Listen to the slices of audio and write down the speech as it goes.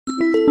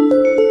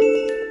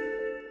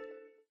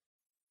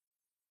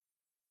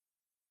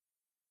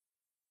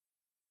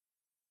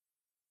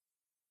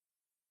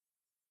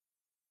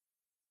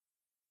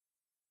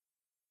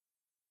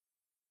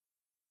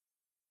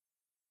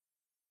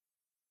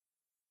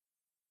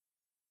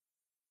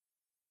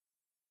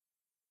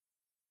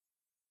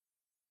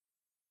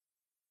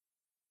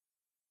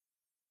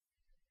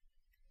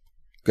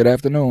Good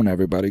afternoon,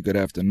 everybody. Good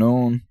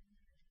afternoon.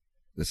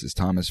 This is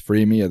Thomas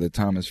Freeme of the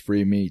Thomas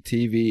Freeme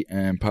TV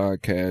and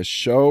podcast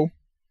show.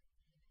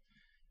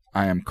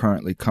 I am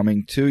currently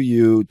coming to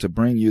you to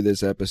bring you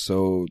this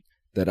episode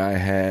that I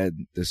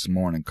had this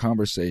morning,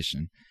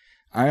 conversation.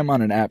 I am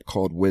on an app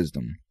called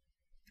Wisdom.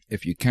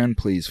 If you can,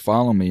 please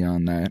follow me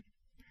on that.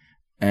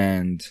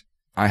 And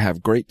I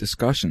have great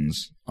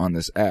discussions on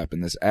this app,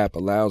 and this app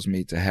allows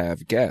me to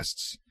have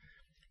guests.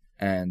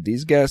 And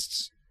these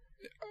guests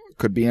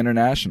could be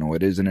international.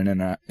 It is an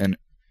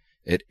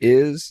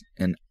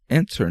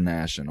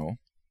international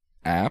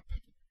app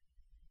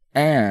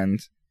and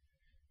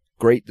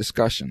great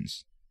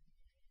discussions.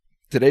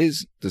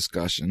 Today's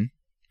discussion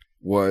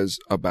was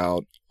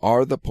about,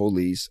 are the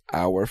police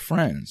our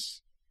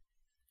friends?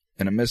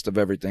 In the midst of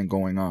everything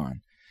going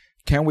on,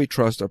 can we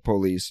trust our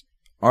police?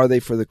 Are they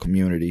for the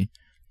community?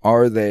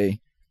 Are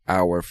they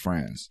our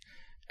friends?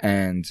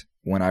 And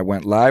when I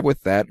went live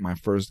with that, my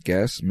first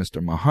guest,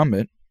 Mr.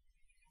 Muhammad,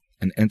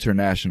 an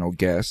international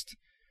guest,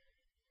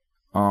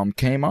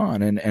 came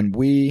on, and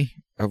we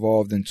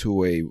evolved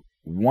into a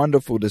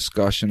wonderful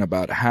discussion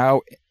about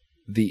how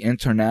the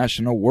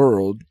international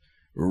world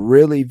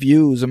really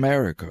views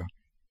America,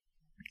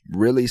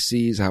 really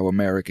sees how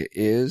America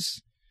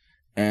is,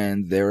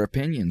 and their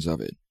opinions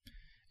of it.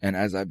 And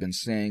as I've been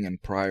saying in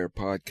prior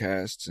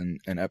podcasts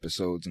and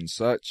episodes and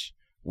such,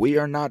 we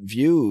are not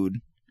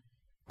viewed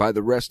by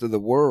the rest of the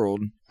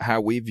world how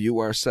we view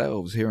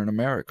ourselves here in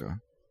America.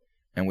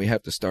 And we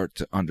have to start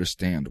to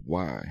understand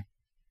why.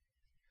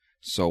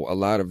 So a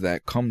lot of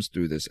that comes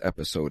through this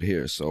episode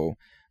here. So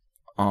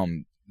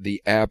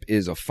the app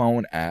is a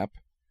phone app.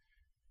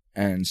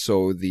 And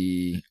so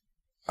the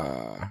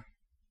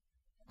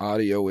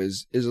audio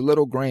is a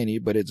little grainy,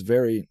 but it's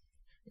very,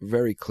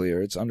 very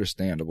clear. It's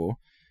understandable.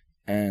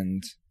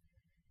 And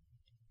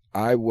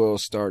I will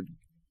start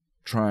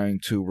trying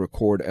to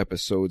record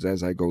episodes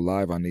as I go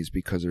live on these,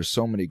 because there's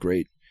so many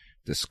great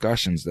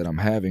discussions that I'm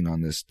having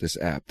on this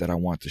app that I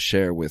want to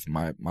share with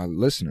my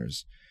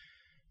listeners.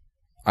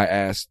 I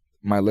asked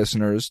my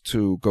listeners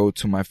to go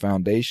to my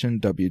foundation,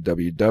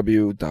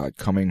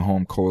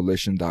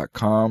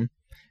 www.cominghomecoalition.com,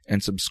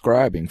 and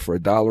subscribing for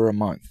 $1 a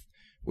month,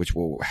 which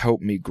will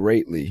help me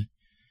greatly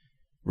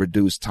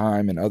reduce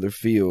time in other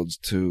fields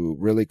to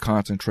really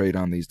concentrate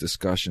on these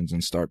discussions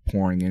and start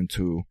pouring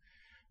into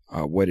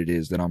what it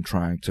is that I'm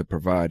trying to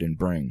provide and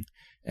bring.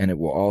 And it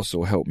will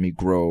also help me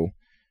grow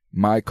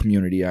my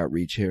community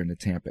outreach here in the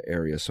Tampa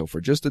area. So for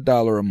just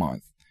 $1 a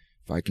month,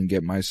 if I can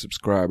get my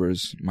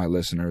subscribers, my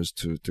listeners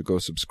to go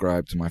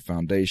subscribe to my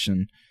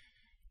foundation,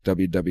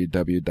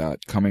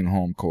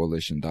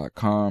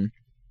 www.cominghomecoalition.com.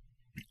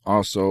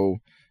 Also,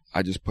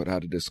 I just put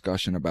out a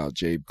discussion about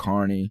Jabe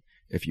Carney.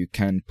 If you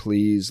can,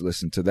 please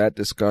listen to that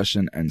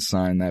discussion and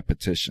sign that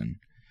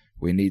petition.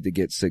 We need to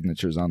get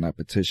signatures on that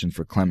petition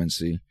for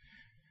clemency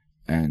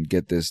and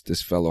get this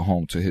fellow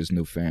home to his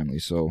new family.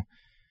 So,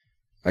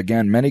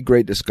 again, many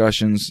great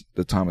discussions.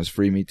 The Thomas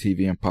Freeme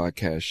TV and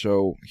podcast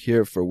show,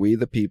 here for we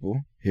the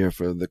people, here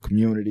for the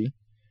community,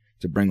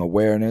 to bring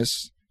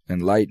awareness,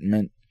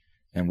 enlightenment,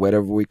 and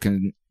whatever we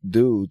can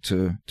do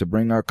to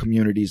bring our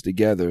communities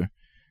together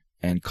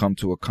and come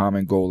to a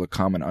common goal, a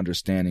common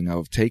understanding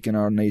of taking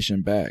our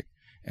nation back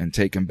and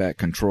taking back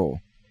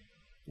control.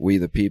 We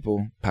the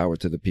people, power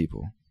to the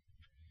people.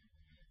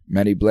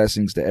 Many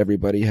blessings to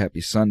everybody.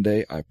 Happy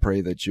Sunday. I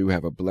pray that you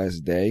have a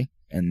blessed day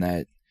and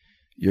that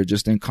you're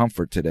just in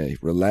comfort today,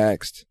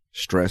 relaxed,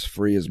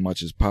 stress-free as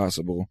much as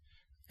possible,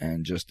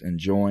 and just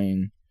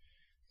enjoying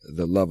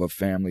the love of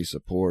family,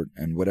 support,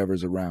 and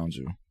whatever's around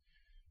you.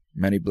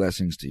 Many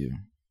blessings to you.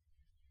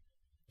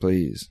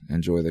 Please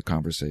enjoy the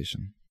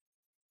conversation.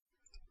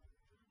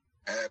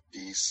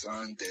 Happy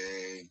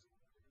Sunday.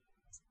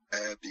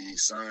 Happy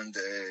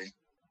Sunday.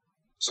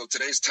 So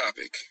today's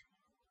topic,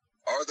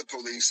 are the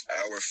police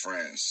our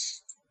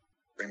friends?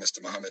 Bring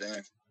Mr. Muhammad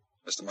in.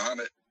 Mr.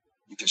 Muhammad,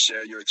 you can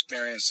share your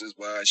experiences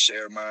while I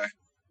share my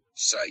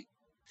site.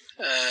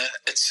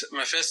 It's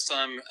my first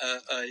time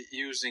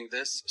using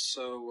this,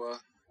 so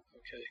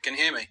okay. Can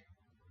you hear me?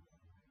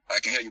 I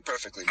can hear you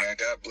perfectly, man.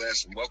 God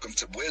bless and welcome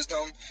to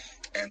Wisdom,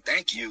 and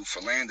thank you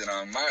for landing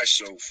on my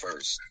show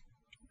first.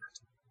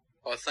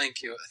 Oh,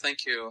 thank you,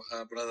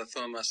 Brother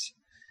Thomas.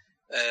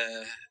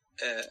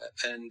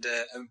 I'm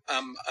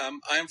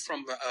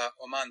from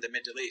Oman, the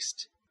Middle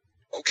East.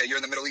 Okay, you're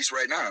in the Middle East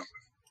right now.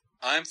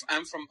 I'm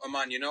from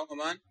Oman. You know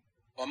Oman?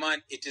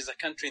 Oman, it is a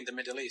country in the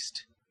Middle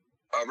East.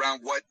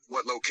 Around what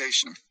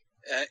location?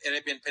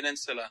 Arabian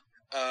Peninsula,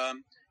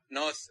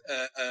 north,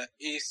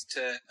 east,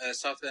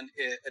 southern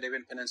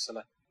Arabian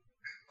Peninsula.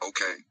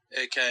 Okay.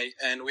 Okay,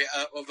 and we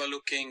are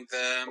overlooking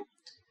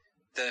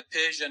the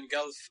Persian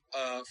Gulf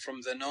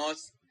from the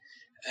north,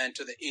 and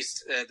to the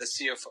east, the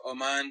Sea of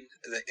Oman,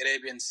 the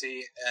Arabian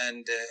Sea,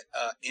 and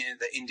in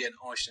the Indian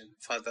Ocean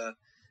further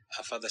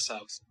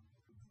south.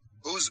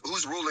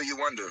 Whose rule are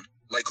you under?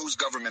 Like, whose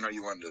government are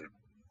you under?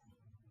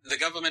 The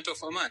government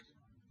of Oman.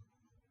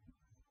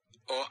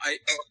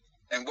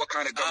 And what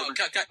kind of government?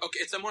 Okay,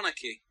 it's a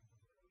monarchy.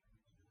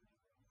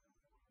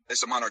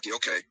 It's a monarchy.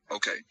 Okay.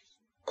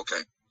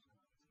 Okay.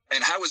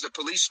 And how is the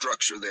police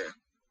structure there?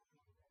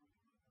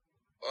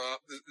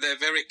 They're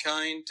very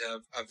kind,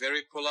 are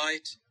very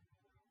polite,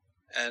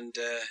 and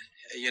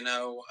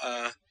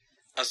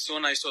as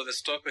soon as I saw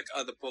this topic,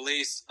 the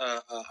police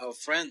are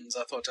friends.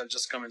 I thought I'll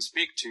just come and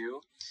speak to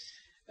you,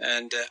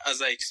 and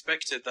as I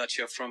expected that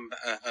you're from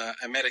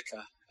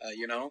America,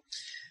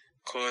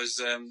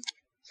 because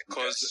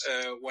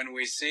when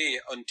we see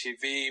on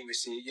TV, we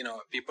see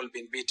people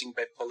being beaten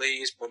by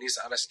police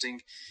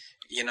arresting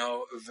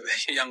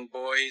young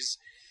boys,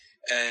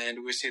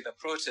 and we see the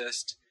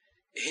protest.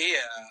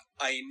 Here,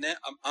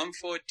 I'm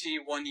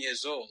 41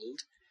 years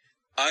old.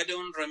 I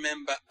don't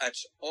remember at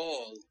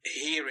all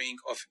hearing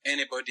of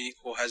anybody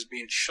who has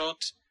been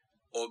shot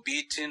or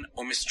beaten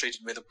or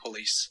mistreated by the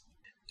police.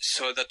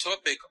 So the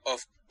topic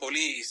of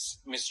police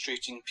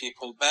mistreating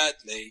people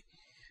badly,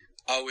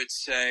 I would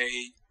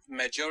say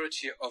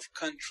majority of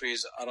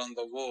countries around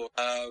the world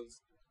have,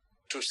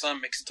 to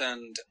some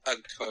extent, a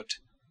code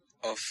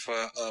of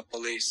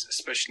police,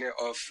 especially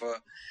of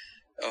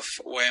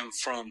where I'm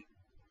from.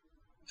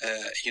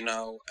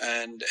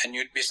 And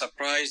you'd be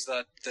surprised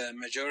that the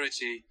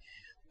majority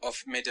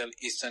of Middle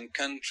Eastern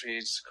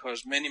countries,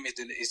 because many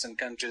Middle Eastern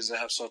countries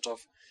have sort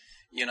of,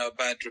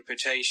 bad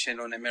reputation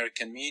on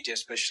American media,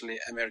 especially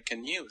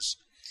American news.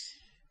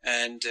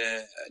 And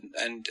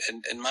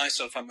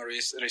myself, I'm a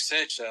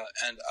researcher,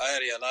 and I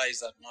realize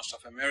that most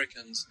of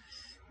Americans,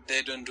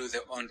 they don't do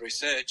their own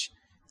research.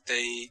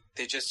 They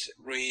just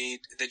read,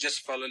 they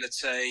just follow,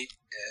 let's say,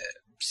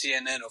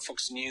 CNN or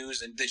Fox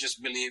News, and they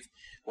just believe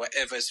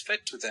whatever is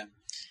fed to them.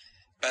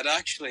 But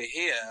actually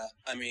here,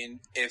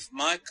 if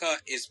my car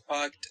is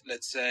parked,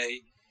 let's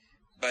say,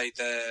 by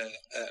the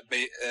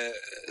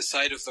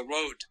side of the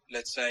road,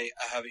 let's say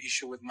I have an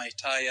issue with my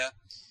tire,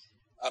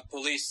 a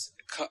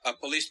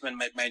policeman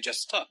might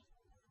just stop,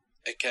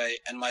 okay,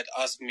 and might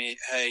ask me,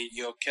 hey,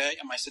 you okay?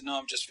 And I said, no,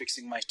 I'm just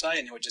fixing my tire.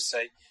 And he would just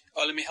say,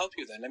 oh, let me help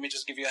you then. Let me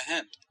just give you a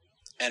hand.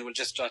 And we'll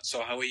just start,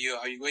 so how are you?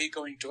 Where are you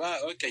going to?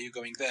 Okay, you're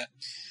going there.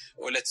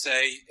 Or let's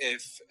say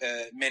if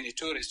many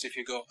tourists, if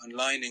you go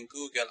online and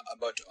Google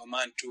about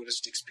Oman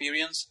tourist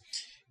experience,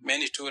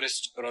 many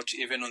tourists wrote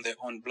even on their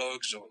own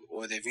blogs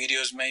or their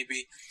videos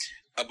maybe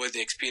about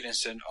the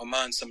experience in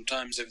Oman.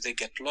 Sometimes if they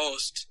get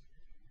lost,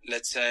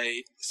 let's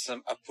say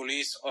a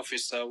police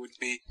officer would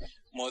be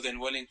more than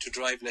willing to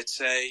drive, let's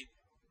say,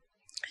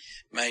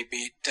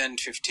 maybe 10,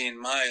 15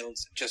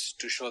 miles just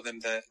to show them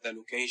the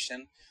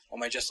location, or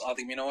might just ask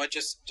them,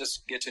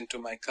 just get into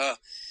my car.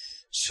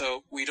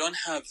 So we don't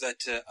have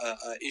that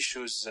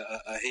issues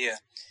here.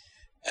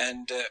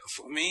 And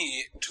for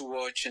me to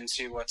watch and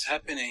see what's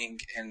happening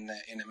in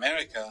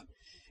America,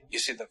 you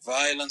see the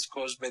violence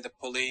caused by the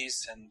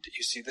police, and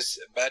you see this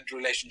bad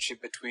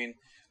relationship between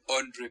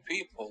ordinary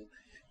people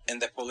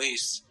and the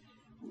police.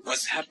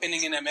 What's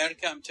happening in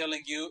America, I'm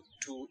telling you,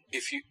 to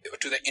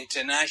the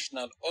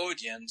international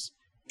audience,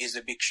 is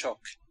a big shock,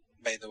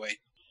 by the way.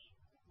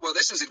 Well,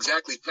 this is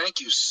exactly, thank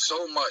you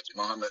so much,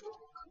 Mohammed,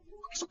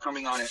 for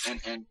coming on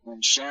and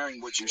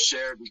sharing what you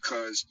shared,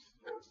 because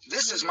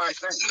this is my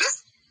thing,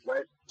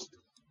 right?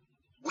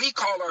 We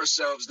call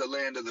ourselves the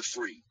land of the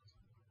free.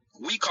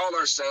 We call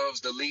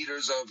ourselves the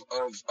leaders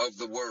of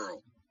the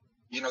world.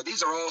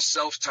 These are all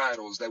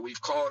self-titles that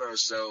we've called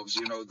ourselves,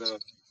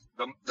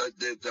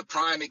 the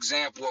prime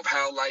example of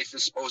how life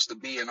is supposed to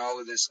be and all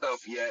of this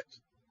stuff. Yet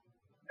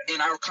in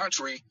our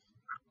country,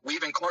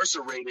 we've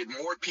incarcerated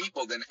more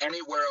people than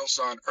anywhere else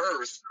on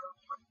earth.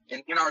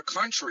 And in our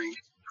country,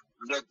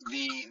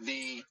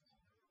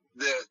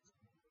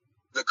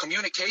 the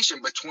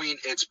communication between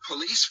its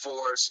police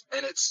force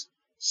and its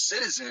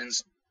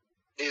citizens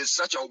is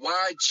such a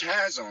wide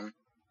chasm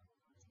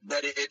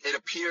that it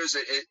appears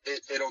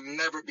it'll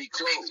never be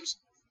closed,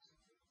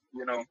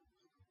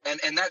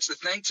 and that's the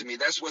thing to me.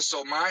 That's what's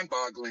so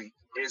mind-boggling,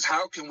 is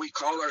how can we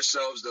call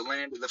ourselves the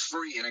land of the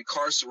free and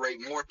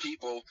incarcerate more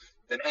people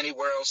than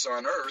anywhere else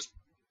on earth,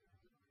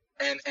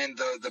 and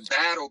the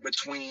battle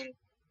between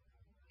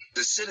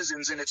the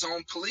citizens and its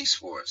own police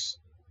force.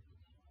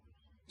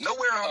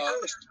 Nowhere on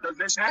earth does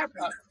this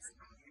happen.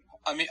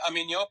 I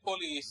mean, your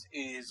police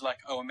is like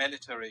our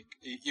military.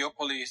 Your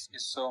police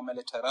is so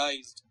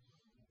militarized,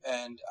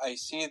 and I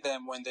see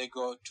them when they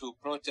go to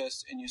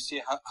protest, and you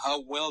see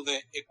how well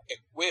they're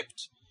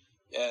equipped.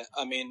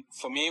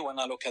 For me, when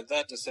I look at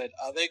that, I said,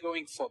 are they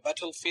going for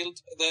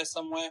battlefield there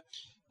somewhere?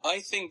 I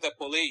think the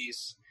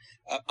police,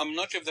 I'm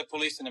not sure if the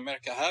police in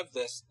America have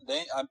this.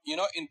 They,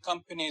 in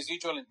companies,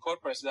 usually in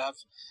corporates, they have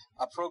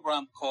a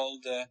program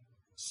called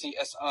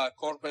CSR,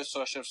 Corporate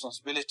Social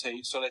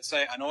Responsibility. So let's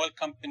say an oil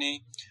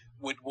company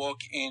would work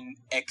in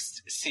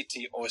X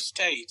city or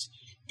state.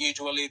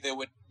 Usually they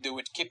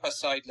would keep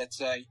aside, let's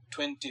say,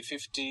 $20,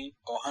 $50,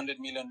 or $100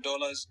 million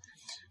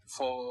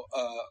for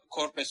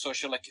corporate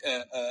social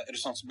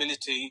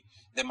responsibility.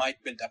 They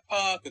might build a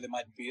park, or they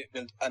might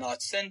build an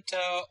art center,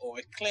 or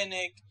a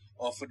clinic,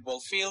 or a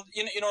football field.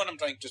 You know what I'm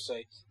trying to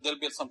say? They'll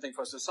build something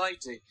for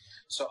society.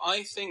 So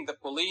I think the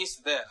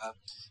police there,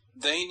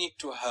 they need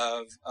to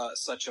have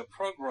such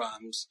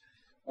programs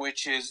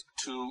which is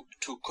to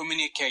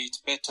communicate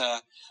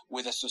better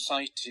with the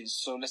societies.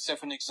 So let's say,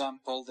 for an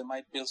example, they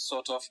might build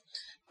sort of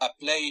a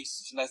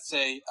place, let's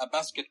say a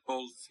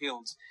basketball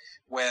field,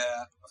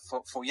 where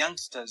for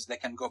youngsters, they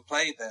can go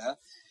play there,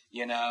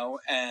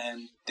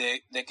 and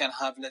they can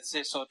have, let's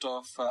say, sort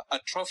of a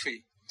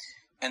trophy,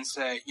 and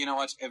say, you know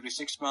what, every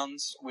 6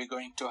 months, we're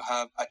going to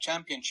have a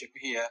championship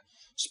here,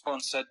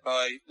 sponsored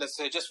by, let's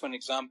say, just for an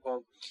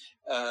example,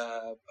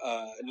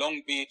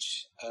 Long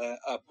Beach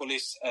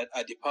police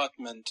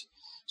department.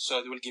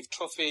 So they will give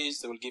trophies,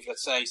 they will give,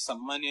 let's say,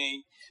 some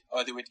money,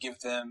 or they would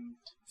give them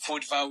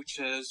food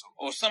vouchers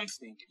or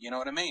something, you know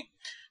what I mean?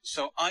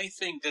 So I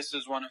think this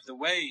is one of the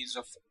ways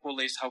of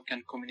police how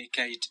can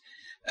communicate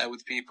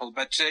with people.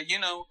 But, you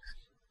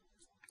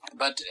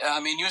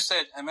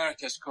said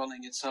America is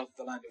calling itself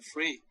the land of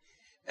free.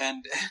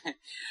 And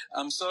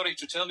I'm sorry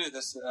to tell you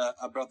this,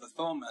 Brother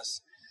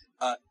Thomas,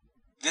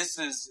 this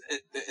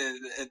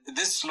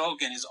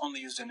slogan is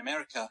only used in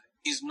America.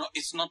 It's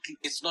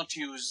not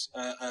used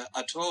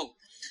at all.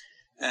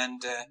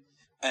 And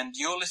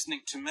you're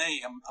listening to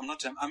me.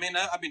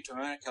 I've been to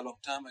America a long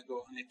time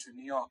ago, only to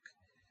New York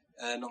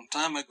a long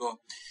time ago.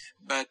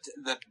 But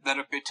the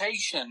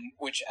reputation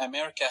which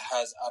America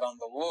has around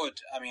the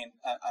world,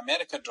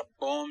 America dropped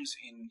bombs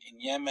in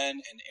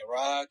Yemen, in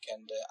Iraq,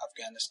 and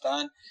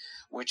Afghanistan,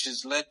 which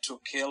has led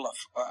to kill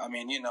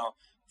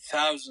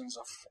thousands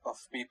of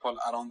people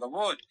around the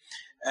world.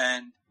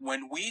 And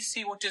when we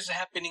see what is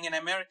happening in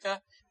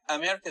America,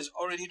 America is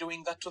already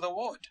doing that to the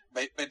world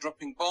by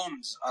dropping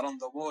bombs around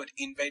the world,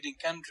 invading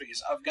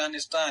countries,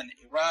 Afghanistan,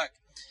 Iraq,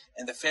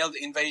 and the failed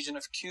invasion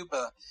of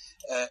Cuba,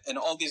 and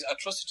all these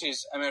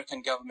atrocities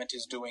American government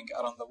is doing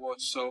around the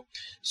world. So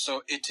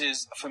it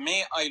is, for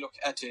me, I look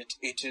at it,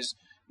 it is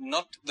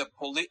not the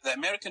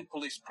American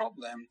police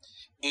problem,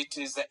 it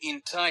is the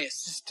entire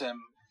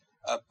system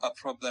a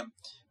problem.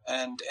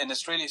 And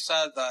it's really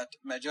sad that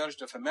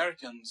majority of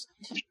Americans,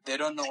 they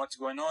don't know what's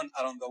going on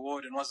around the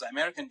world and what the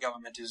American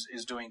government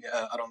is doing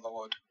around the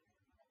world.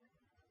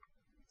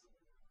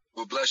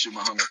 Well, bless you,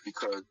 Muhammad,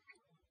 because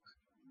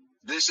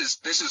this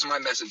is my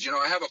message.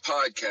 I have a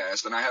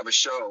podcast and I have a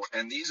show,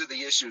 and these are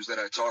the issues that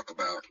I talk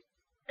about.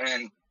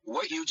 And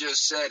what you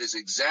just said is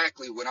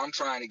exactly what I'm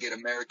trying to get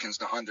Americans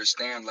to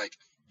understand. Like,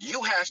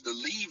 you have to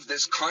leave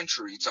this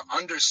country to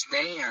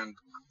understand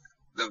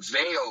the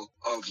veil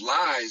of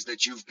lies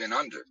that you've been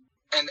under.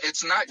 And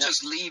it's not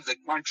just leave the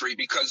country,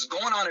 because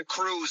going on a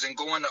cruise and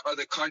going to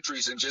other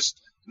countries and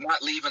just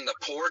not leaving the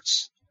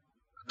ports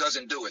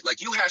doesn't do it. Like,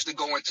 you have to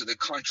go into the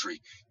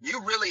country. You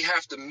really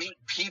have to meet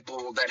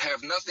people that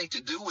have nothing to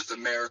do with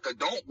America,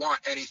 don't want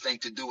anything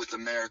to do with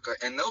America,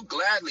 and they'll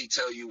gladly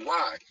tell you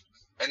why.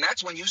 And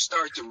that's when you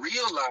start to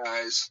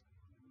realize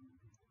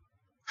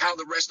how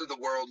the rest of the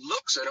world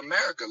looks at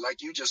America,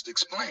 like you just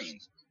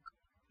explained.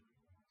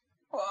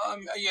 Well,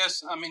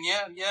 yes,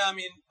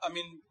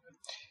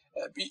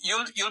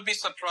 you'll be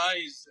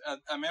surprised.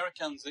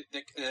 Americans,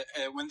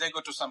 when they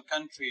go to some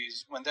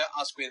countries, when they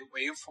ask where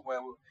you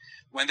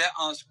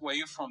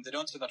from, they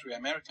don't say that we're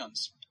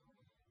Americans,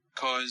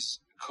 because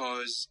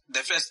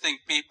the first thing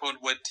people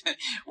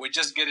would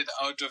just get it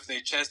out of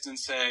their chest and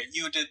say,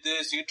 you did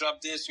this, you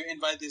dropped this, you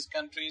invite these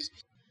countries.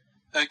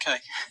 Okay,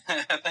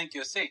 thank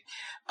you. See,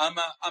 I'm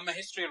a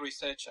history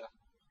researcher.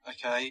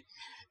 Okay.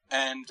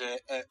 And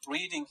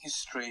reading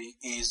history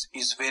is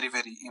very,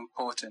 very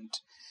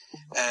important,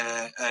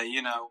 and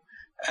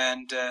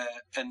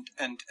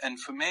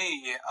for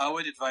me, I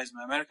would advise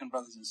my American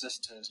brothers and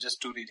sisters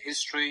just to read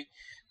history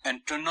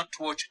and to not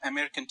watch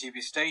American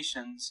TV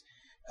stations.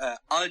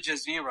 Al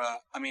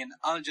Jazeera,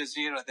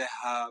 they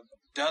have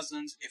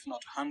dozens, if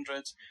not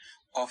hundreds,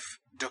 of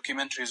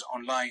documentaries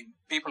online.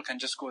 People can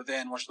just go there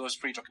and watch those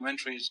free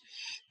documentaries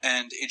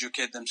and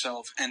educate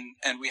themselves. And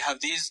we have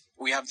these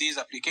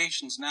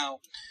applications now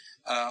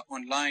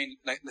online.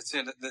 Like, let's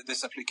say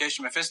this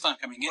application, my first time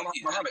coming in.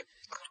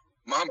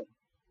 Muhammad,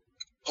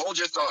 hold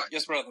your thought.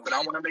 Yes, brother. But I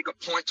want to make a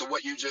point to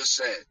what you just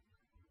said,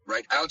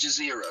 right? Al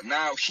Jazeera.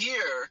 Now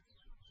here,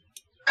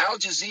 Al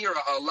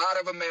Jazeera, a lot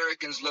of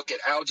Americans look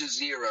at Al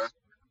Jazeera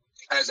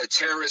as a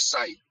terrorist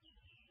site,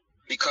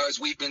 because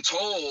we've been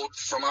told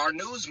from our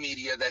news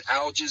media that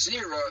Al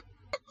Jazeera,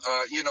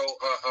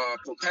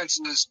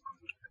 propenses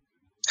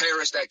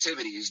terrorist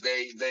activities.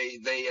 They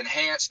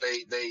enhance,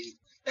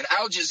 and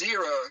Al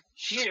Jazeera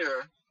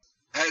here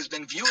has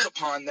been viewed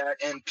upon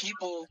that, and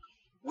people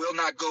will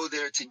not go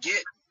there to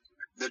get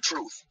the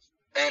truth.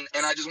 And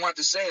I just want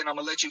to say, and I'm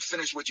going to let you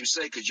finish what you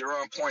say, because you're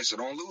on point, so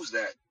don't lose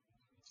that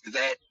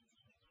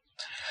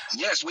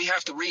yes, we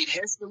have to read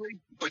history,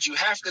 but you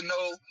have to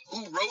know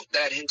who wrote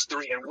that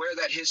history and where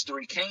that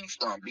history came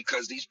from,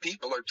 because these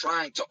people are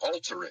trying to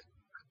alter it.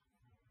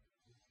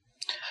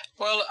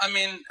 Well, I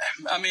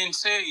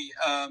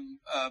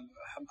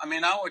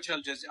watch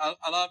Al Jazeera.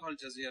 I love Al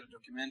Jazeera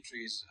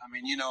documentaries.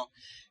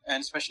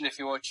 And especially if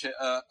you watch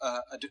a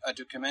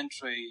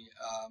documentary,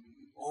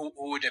 who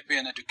would appear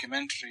in a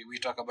documentary? We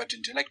talk about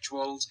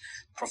intellectuals,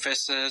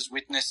 professors,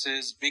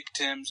 witnesses,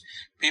 victims.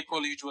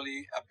 People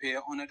usually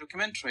appear on a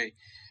documentary.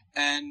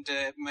 And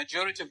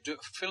majority of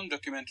film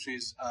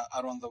documentaries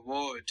around the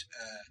world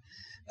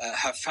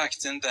have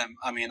facts in them.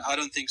 I mean, I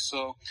don't think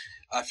so.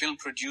 A film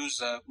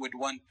producer would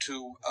want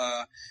to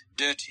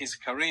dirt his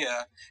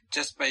career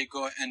just by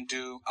go and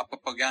do a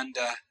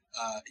propaganda,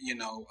 a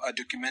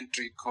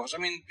documentary course. I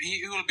mean,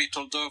 he will be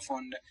told off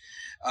on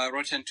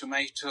Rotten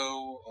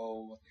Tomato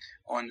or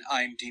on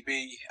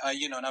IMDb.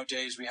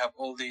 Nowadays we have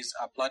all these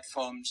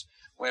platforms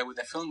where with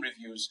the film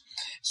reviews.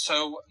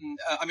 So,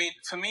 I mean,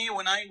 for me,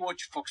 when I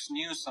watch Fox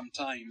News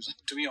sometimes,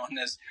 to be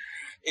honest,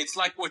 it's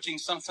like watching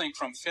something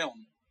from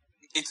film.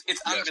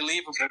 It's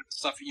unbelievable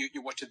stuff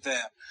you watch it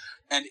there,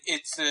 and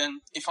it's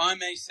if I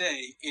may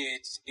say,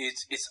 it's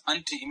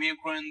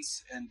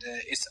anti-immigrants and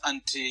it's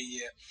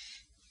anti.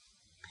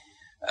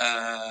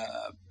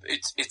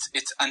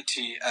 It's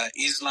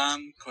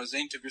anti-Islam because they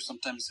interview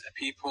sometimes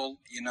people,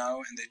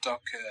 and they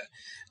talk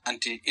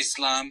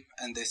anti-Islam,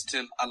 and they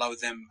still allow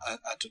them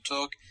to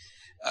talk.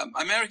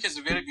 America is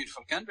a very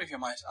beautiful country,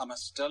 I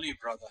must tell you,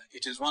 brother.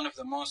 It is one of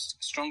the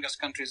most strongest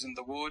countries in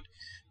the world,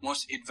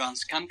 most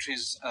advanced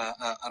countries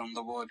around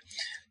the world.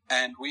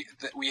 And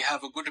we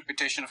have a good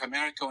reputation of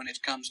America when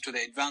it comes to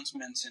the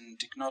advancements in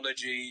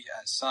technology,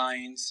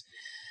 science,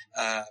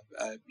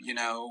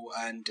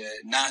 and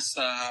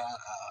NASA,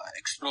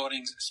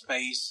 exploring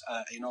space,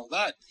 and all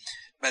that.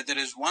 But there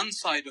is one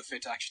side of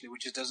it, actually,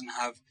 which it doesn't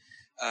have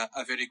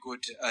a very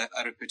good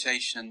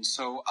reputation.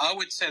 So I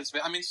would say,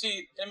 let me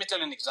tell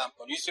you an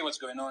example. You see what's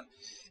going on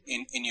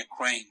in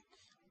Ukraine.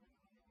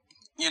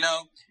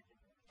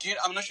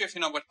 I'm not sure if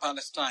you know about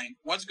Palestine.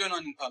 What's going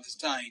on in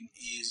Palestine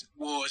is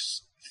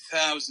worse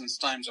thousands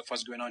times of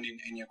what's going on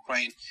in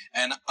Ukraine.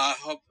 And I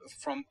hope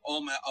from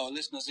all our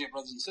listeners here,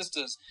 brothers and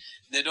sisters,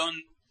 they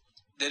don't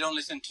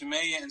listen to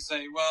me and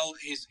say, well,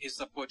 he's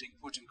supporting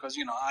Putin, because,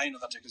 I know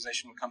that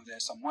accusation will come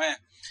there somewhere.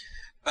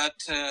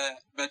 But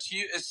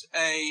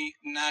USA,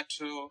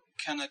 NATO,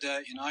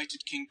 Canada,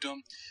 United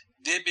Kingdom,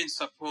 they've been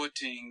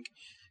supporting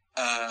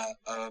a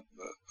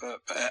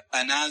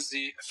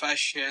Nazi,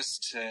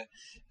 fascist,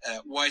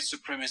 white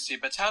supremacy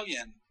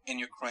battalion in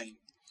Ukraine.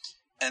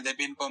 And they've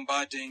been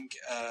bombarding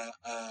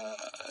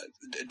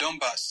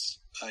Donbass,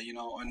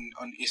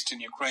 on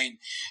eastern Ukraine.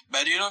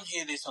 But you don't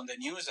hear this on the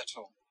news at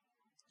all.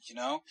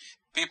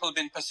 People have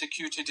been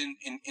persecuted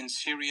in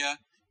Syria.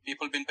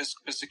 People have been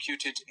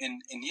persecuted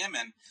in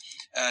Yemen.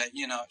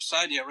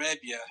 Saudi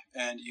Arabia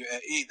and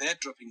UAE, they're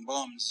dropping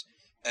bombs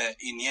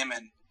in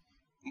Yemen.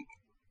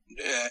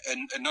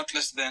 And not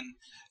less than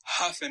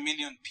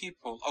 500,000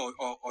 people, or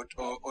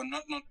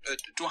not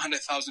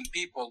 200,000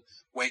 people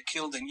were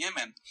killed in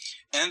Yemen,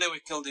 and they were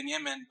killed in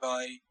Yemen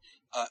by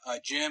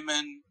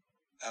German,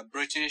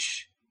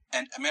 British,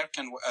 and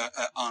American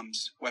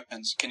arms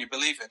weapons. Can you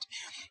believe it?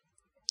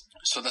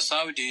 So the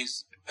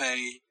Saudis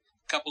pay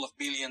a couple of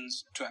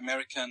billions to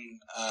American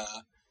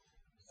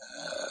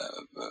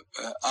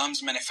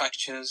arms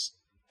manufacturers,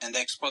 and they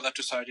export that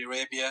to Saudi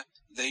Arabia.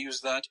 They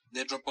use that.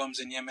 They drop bombs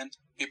in Yemen.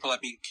 People are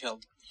being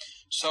killed.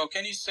 So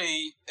can you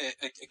say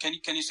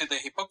the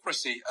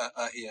hypocrisy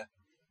here?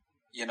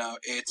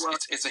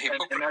 It's a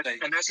hypocrisy.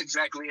 And that's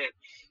exactly it.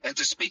 And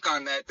to speak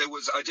on that, there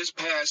was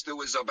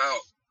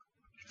about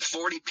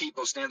 40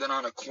 people standing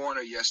on a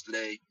corner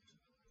yesterday,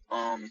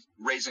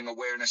 raising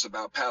awareness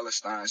about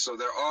Palestine. So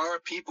there are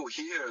people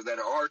here that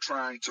are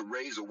trying to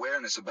raise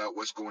awareness about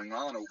what's going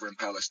on over in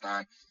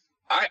Palestine.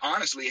 I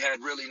honestly had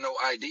really no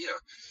idea,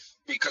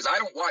 because I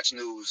don't watch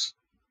news,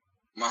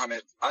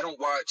 Mohammed. I don't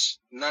watch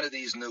none of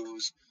these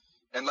news.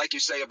 And like you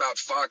say about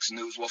Fox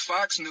News, well,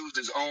 Fox News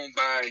is owned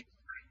by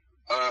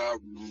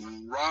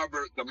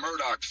the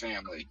Murdoch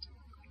family.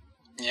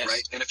 Yes.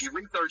 Right? And if you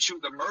research who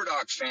the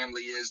Murdoch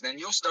family is, then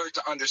you'll start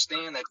to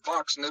understand that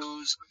Fox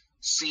News,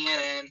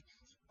 CNN,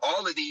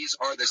 all of these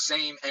are the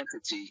same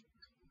entity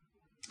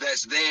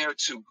that's there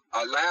to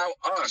allow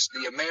us,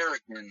 the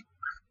American,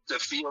 to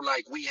feel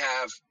like we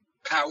have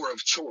power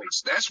of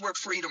choice. That's where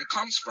freedom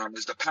comes from,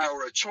 is the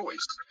power of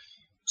choice.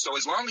 So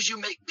as long as you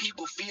make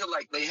people feel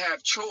like they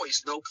have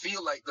choice, they'll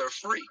feel like they're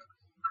free.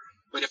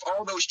 But if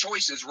all those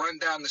choices run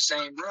down the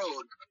same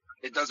road,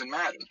 it doesn't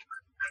matter.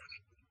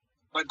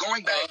 But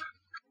coming back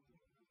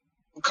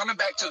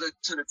to the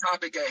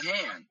topic at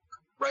hand,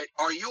 right?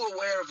 Are you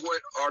aware of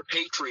what our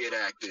Patriot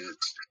Act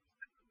is?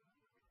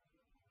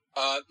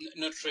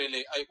 Not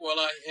really. I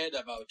heard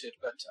about it,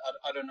 but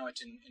I don't know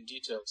it in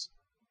details.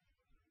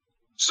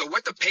 So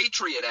what the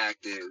Patriot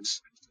Act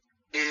is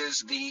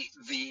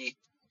the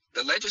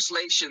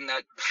legislation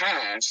that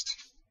passed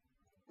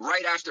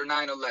right after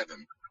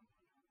 9/11.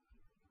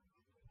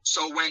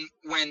 So when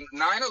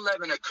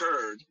 9/11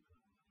 occurred,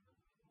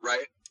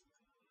 right,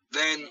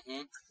 then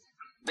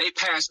they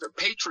passed the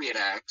Patriot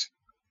Act,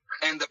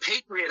 and the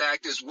Patriot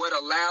Act is what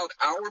allowed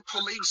our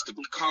police to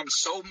become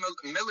so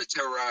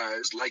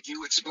militarized, like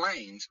you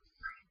explained,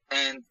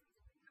 and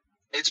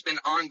it's been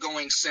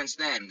ongoing since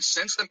then.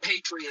 Since the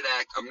Patriot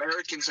Act,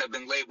 Americans have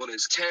been labeled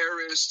as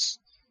terrorists,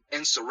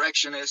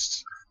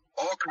 insurrectionists,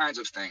 all kinds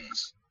of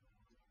things.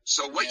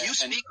 So what you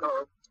speak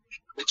of,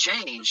 the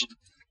change,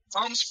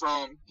 comes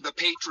from the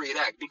Patriot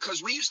Act,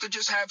 because we used to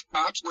just have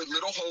cops with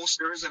little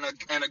holsters and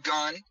a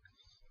gun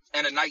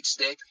and a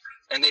nightstick,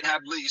 and they'd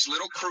have these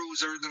little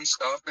cruisers and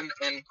stuff. And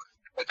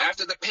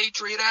after the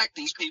Patriot Act,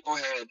 these people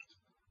had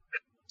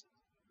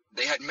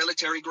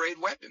military grade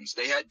weapons.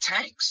 They had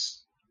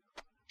tanks.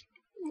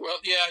 Well,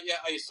 yeah,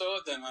 I saw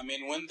them. I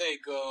mean, when they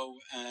go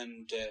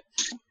and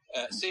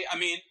see, I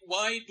mean,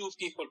 why do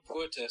people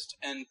protest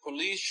and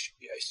police?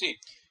 See,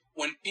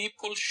 when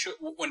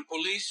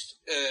police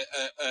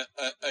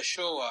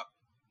show up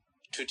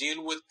to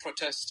deal with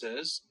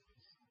protesters,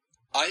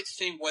 I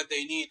think what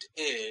they need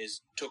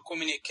is to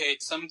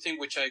communicate something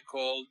which I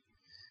call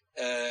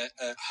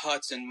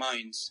hearts and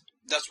minds.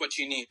 That's what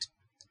you need.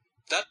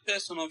 That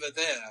person over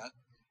there,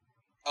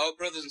 our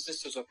brothers and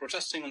sisters are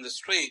protesting on the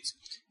streets.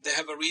 They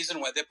have a reason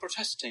why they're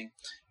protesting.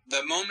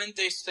 The moment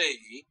they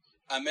say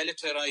a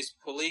militarized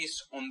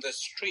police on the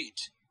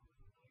street,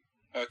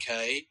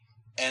 okay,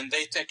 and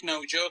they take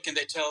no joke and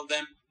they tell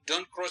them,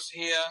 don't cross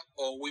here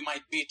or we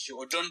might beat you,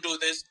 or don't do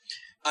this.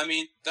 I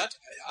mean,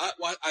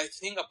 I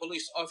think a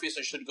police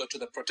officer should go to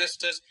the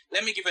protesters.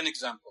 Let me give an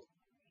example.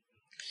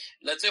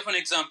 Let's say, for an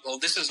example,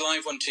 this is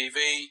live on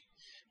TV.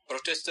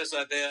 Protesters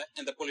are there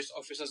and the police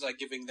officers are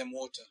giving them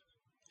water.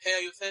 Hey,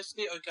 are you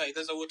thirsty? Okay,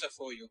 there's a water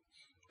for you.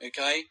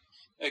 Okay,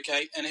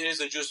 and here's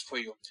a juice for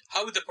you.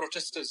 How would the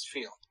protesters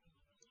feel?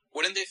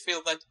 Wouldn't they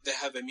feel that they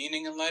have a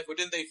meaning in life?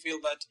 Wouldn't they feel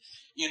that,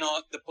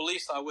 the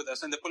police are with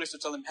us, and the police will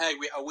tell them, hey,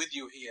 we are with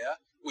you here.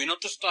 We're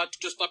not to stop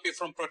you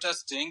from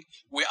protesting.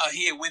 We are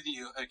here with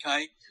you,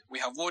 okay? We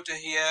have water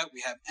here.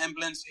 We have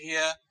ambulance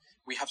here.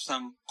 We have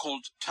some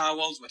cold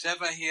towels,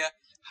 whatever here.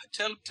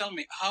 Tell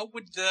me, how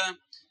would the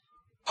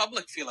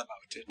public feel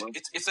about it? Well,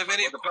 it's a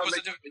very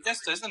positive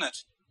gesture, isn't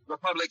it? The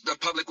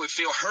public would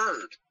feel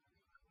heard,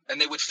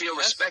 and they would feel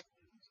respect.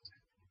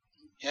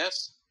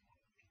 Yes.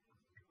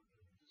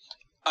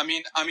 I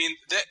mean,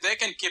 they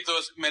can keep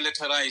those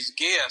militarized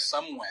gear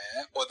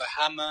somewhere, or the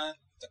hammer,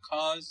 the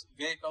cars,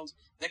 vehicles.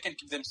 They can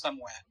keep them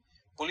somewhere.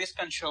 Police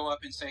can show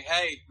up and say,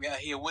 "Hey, we are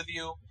here with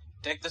you.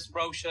 Take this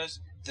brochures.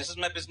 This is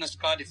my business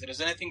card. If there is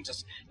anything,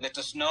 just let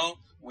us know.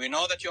 We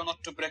know that you're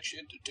not to break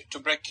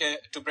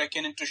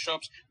in into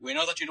shops. We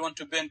know that you don't want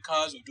to burn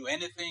cars or do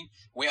anything.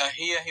 We are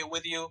here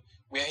with you.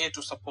 We are here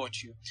to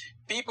support you."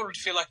 People would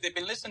feel like they've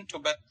been listened to,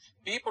 but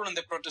people in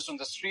the protest on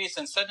the streets,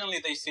 and suddenly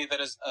they see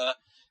there is a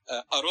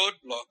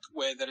roadblock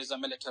where there is a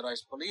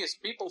militarized police.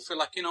 People feel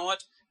like, you know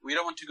what, we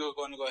don't want to go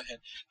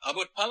ahead.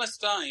 About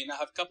Palestine, I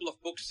have a couple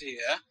of books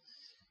here.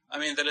 I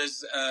mean, there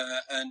is,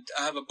 and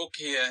I have a book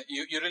here.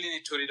 You really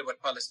need to read about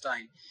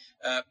Palestine.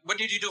 What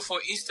did you do for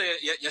Easter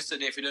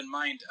yesterday, if you don't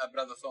mind,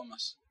 Brother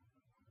Thomas?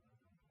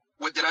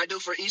 What did I do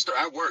for Easter?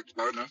 I worked,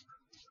 partner.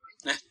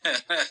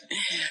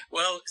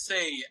 Well,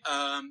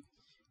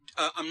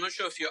 I'm not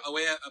sure if you're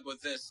aware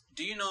about this.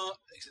 Do you know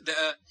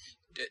the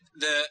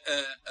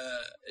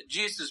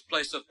Jesus'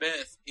 place of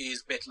birth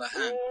is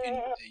Bethlehem?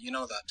 You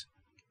know that?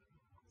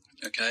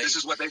 Okay. This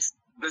is what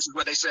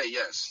they say.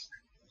 Yes.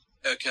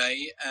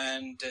 Okay,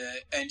 and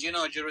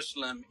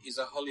Jerusalem is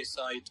a holy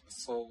site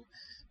for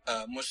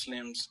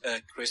Muslims,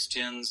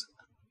 Christians.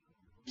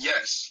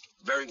 Yes,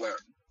 very well.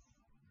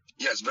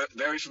 Yes,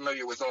 very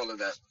familiar with all of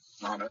that,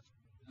 Muhammad.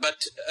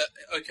 But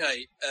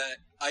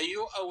are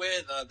you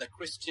aware that the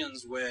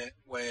Christians were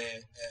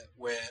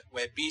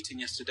beaten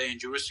yesterday in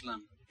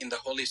Jerusalem, in the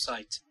holy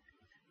site,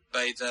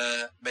 by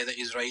the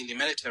Israeli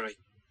military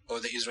or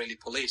the Israeli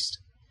police?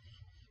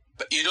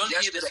 But you don't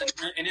hear this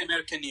in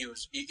American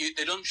news.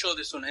 They don't show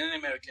this on any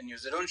American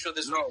news. They don't show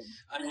this. No.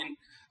 I mean,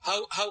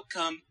 how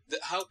come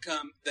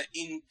the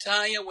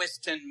entire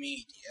Western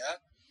media,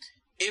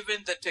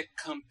 even the tech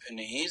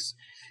companies,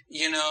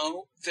 they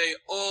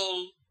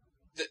all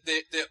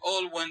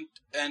went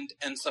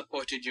and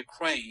supported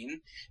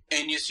Ukraine,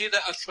 and you see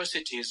the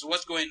atrocities,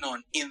 what's going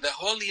on in the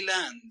Holy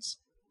Lands,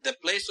 the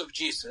place of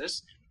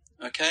Jesus,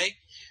 okay,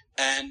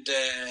 and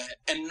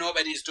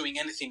nobody is doing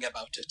anything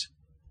about it.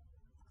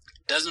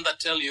 Doesn't that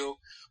tell you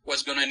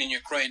what's going on in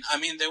Ukraine? I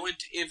mean, they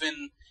went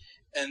even,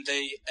 and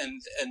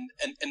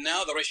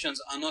now the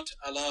Russians are not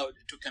allowed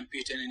to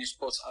compete in any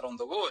sports around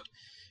the world.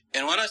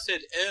 And what I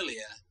said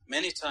earlier,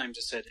 many times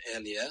I said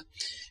earlier,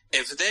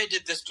 if they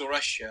did this to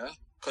Russia,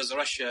 because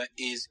Russia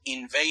is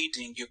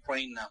invading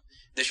Ukraine now,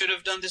 they should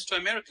have done this to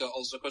America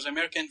also, because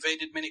America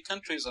invaded many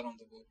countries around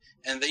the world,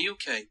 and the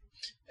UK,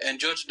 and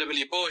George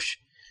W. Bush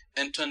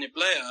and Tony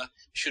Blair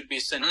should be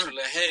sent to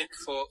The Hague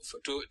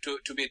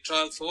to be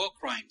tried for war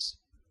crimes.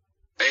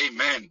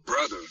 Amen,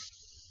 brother.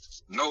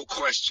 No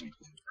question.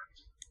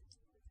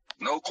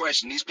 No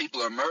question. These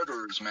people are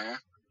murderers, man.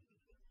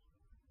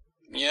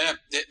 Yeah,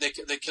 they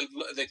kill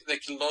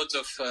loads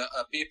of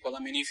people. I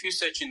mean, if you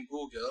search in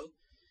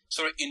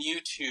in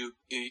YouTube,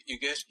 you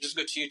guys just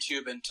go to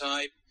YouTube and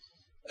type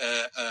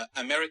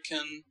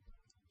American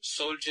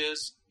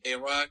soldiers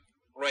Iraq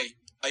rape.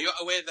 Are you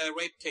aware there are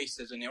rape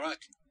cases in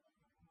Iraq?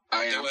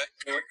 I am.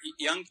 There were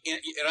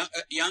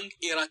young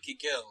Iraqi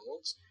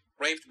girls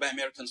raped by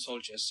American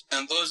soldiers,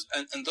 and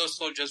those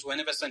soldiers were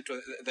never sent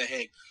to The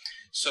Hague.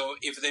 So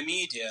if the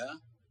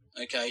media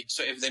Okay,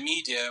 so if the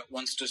media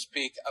wants to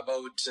speak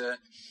about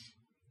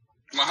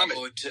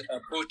Mohammed,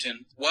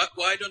 Putin,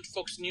 why don't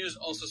Fox News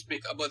also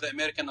speak about the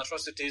American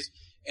atrocities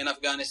in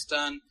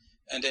Afghanistan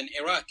and in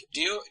Iraq?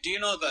 Do you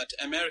know that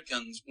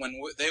Americans,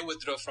 when they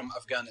withdrew from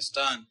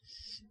Afghanistan,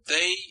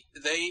 they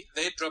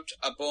dropped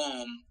a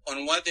bomb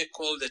on what they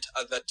called it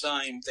at the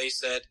time. They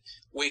said,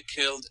 we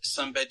killed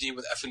somebody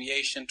with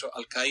affiliation to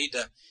Al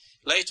Qaeda.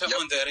 Later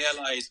on, they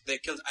realized they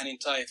killed an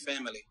entire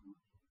family.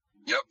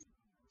 Yep.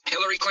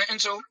 Hillary Clinton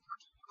too.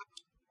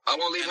 I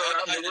won't leave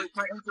her out. Hillary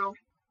Clinton too.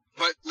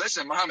 But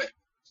listen, Mohammed,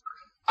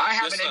 I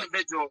have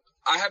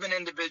an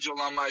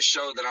individual on my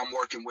show that I'm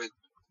working with,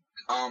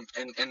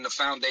 in the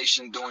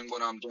foundation doing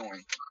what I'm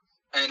doing,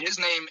 and his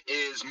name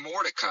is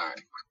Mordecai.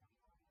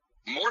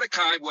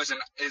 Mordecai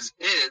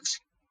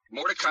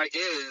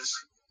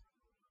is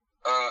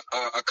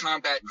a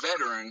combat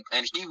veteran,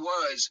 and he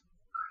was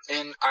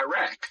in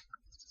Iraq.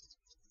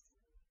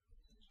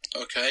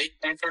 Okay.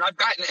 And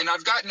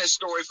I've gotten this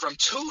story from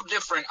two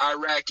different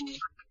Iraqi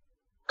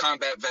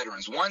combat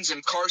veterans. One's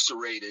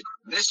incarcerated.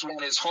 This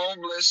one is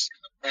homeless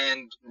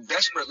and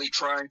desperately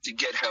trying to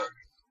get help.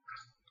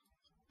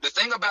 The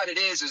thing about it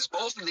is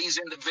both of these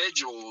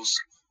individuals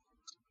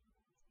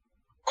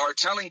are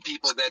telling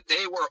people that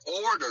they were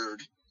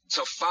ordered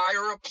to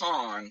fire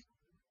upon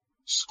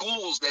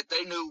schools that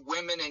they knew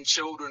women and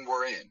children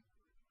were in.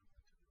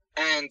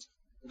 And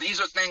these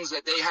are things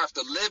that they have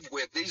to live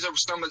with. These are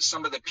some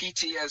of the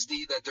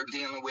PTSD that they're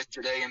dealing with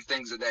today and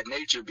things of that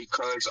nature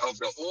because of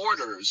the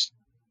orders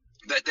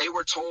that they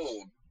were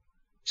told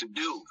to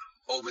do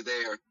over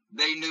there.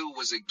 They knew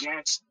was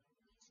against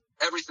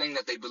everything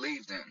that they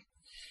believed in.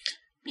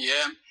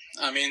 Yeah,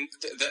 I mean,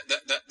 there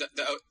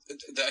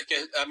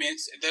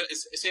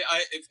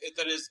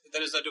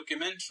is a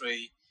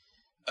documentary.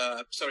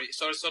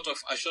 Sort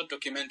of a short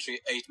documentary,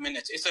 8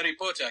 minutes. It's a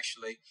report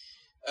actually,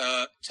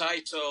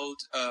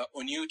 titled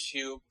on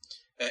YouTube,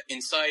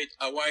 "Inside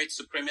a White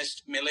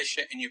Supremacist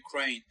Militia in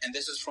Ukraine," and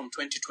this is from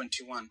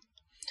 2021.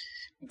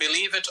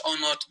 Believe it or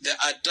not, there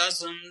are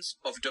dozens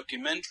of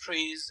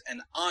documentaries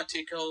and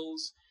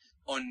articles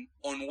on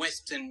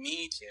Western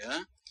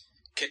media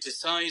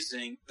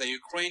criticizing the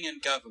Ukrainian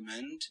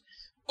government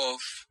of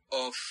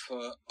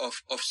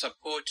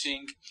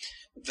supporting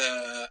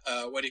the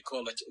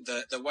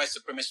the white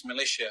supremacist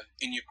militia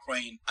in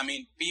Ukraine. I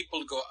mean,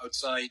 people go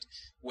outside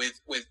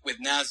with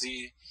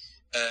Nazi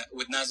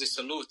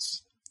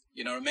salutes.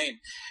 You know what I mean?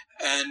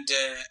 And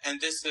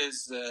this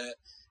is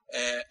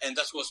and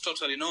that was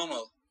totally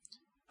normal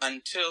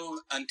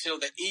until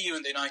the EU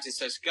and the United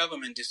States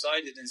government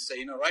decided and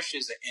say, Russia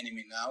is the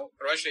enemy now.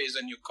 Russia is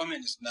a new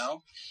communist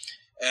now.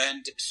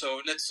 And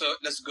so let's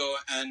go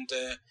and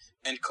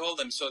call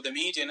them. So the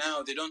media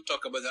now, they don't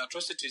talk about the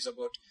atrocities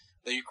about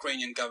the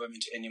Ukrainian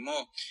government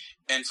anymore.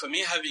 And for me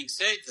having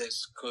said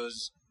this,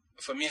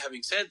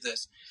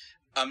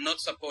 I'm not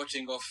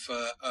supporting of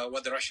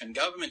what the Russian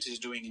government is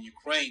doing in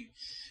Ukraine,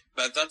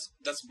 but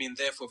that's been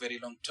there for a very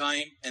long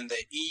time. And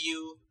the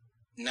EU,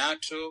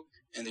 NATO,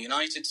 and the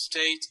United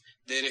States,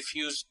 they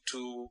refuse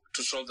to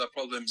solve the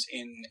problems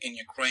in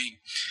Ukraine.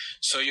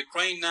 So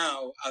Ukraine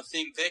now, I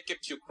think they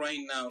kept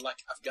Ukraine now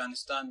like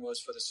Afghanistan was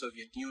for the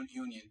Soviet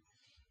Union.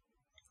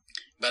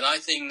 But I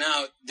think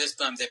now, this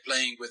time they're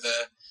playing with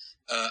the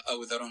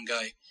wrong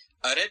guy.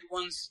 I read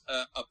once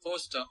a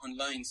poster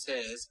online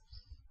says,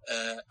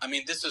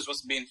 this is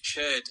what's been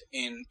shared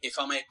in, if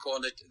I may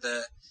call it,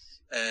 the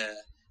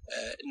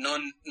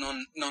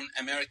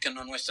non-American,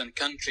 non-Western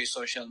country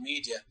social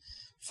media.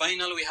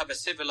 Finally, we have a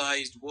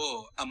civilized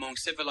war among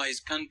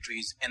civilized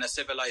countries and a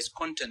civilized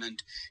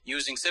continent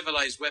using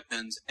civilized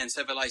weapons and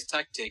civilized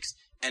tactics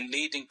and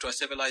leading to a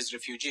civilized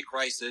refugee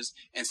crisis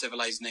and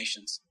civilized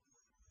nations.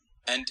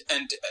 And to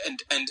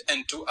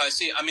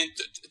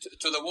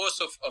the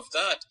worst of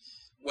that,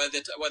 what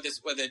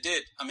they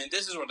did.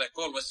 This is what I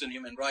call Western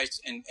human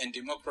rights and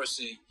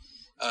democracy,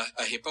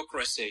 a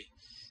hypocrisy.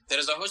 There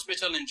is a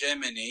hospital in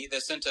Germany. They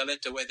sent a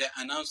letter where they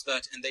announced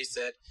that, and they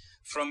said,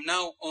 from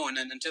now on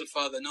and until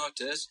further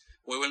notice,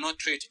 we will not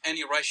treat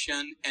any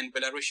Russian and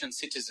Belarusian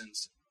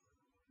citizens.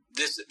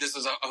 This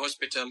is a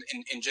hospital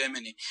in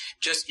Germany.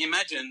 Just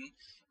imagine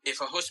if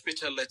a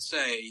hospital, let's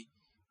say,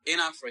 in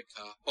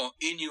Africa or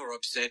in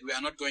Europe said, we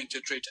are not going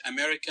to treat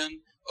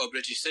American or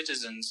British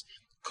citizens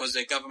because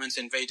their governments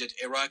invaded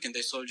Iraq and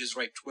their soldiers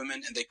raped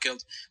women and they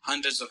killed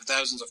hundreds of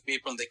thousands of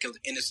people and they killed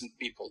innocent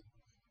people.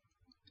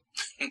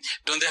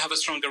 Don't they have a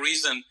stronger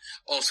reason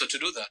also to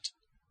do that?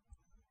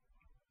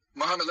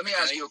 Mohammed, let me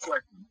ask you a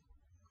question.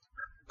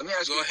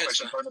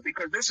 Partner,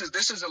 because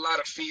this is a lot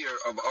of fear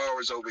of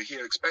ours over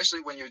here,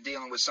 especially when you're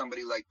dealing with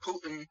somebody like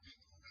Putin,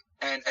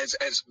 and as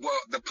well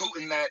the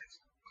Putin that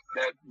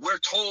we're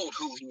told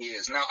who he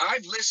is. Now,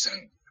 I've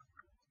listened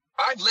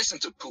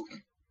to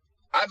Putin.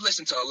 I've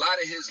listened to a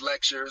lot of his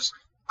lectures.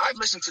 I've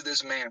listened to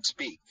this man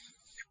speak,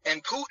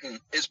 and Putin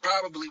is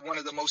probably one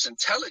of the most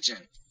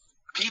intelligent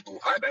people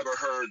I've ever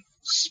heard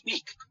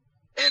speak.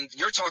 And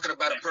you're talking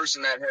about a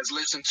person that has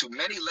listened to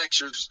many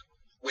lectures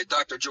with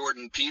Dr.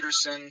 Jordan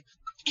Peterson,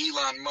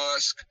 Elon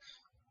Musk,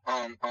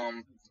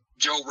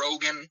 Joe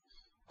Rogan,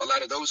 a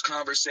lot of those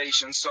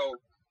conversations. So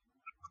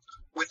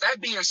with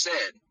that being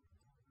said,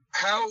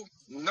 how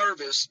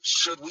nervous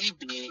should we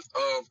be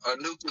of a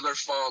nuclear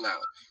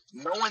fallout,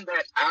 knowing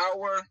that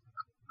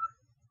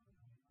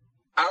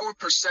our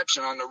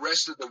perception on the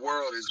rest of the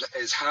world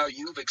is how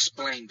you've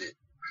explained it,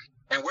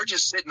 and we're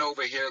just sitting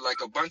over here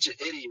like a bunch of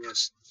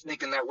idiots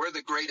thinking that we're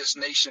the greatest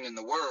nation in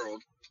the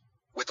world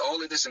with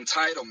all of this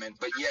entitlement,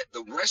 but yet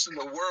the rest of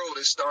the world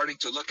is starting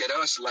to look at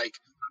us like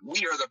we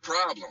are the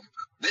problem.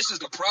 This is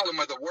the problem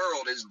of the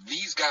world, is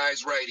these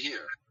guys right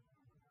here.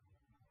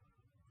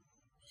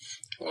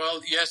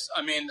 Well, yes,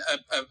 I mean,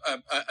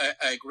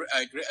 I agree.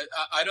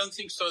 I don't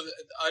think so.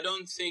 I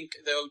don't think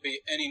there will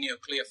be any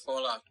nuclear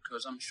fallout,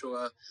 because I'm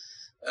sure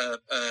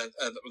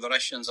the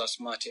Russians are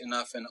smart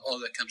enough, and all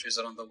the countries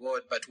around the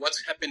world. But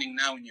what's happening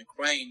now in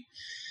Ukraine,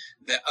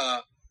 they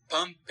are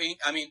pumping.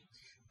 I mean,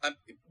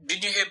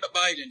 did you hear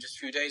Biden just a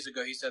few days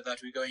ago? He said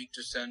that we're going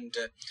to send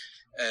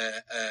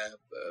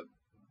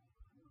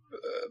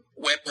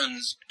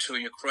weapons to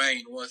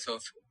Ukraine worth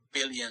of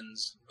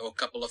billions, or a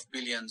couple of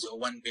billions, or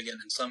 1 billion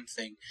and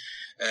something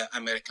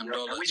American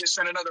dollars. And we just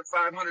sent another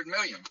 500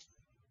 million.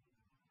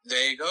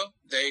 There you go.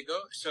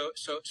 So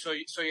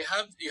you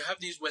have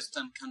these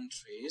Western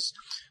countries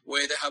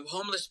where they have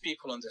homeless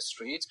people on the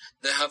streets,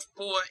 they have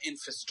poor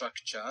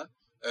infrastructure,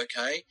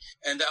 okay,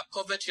 and there are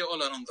poverty all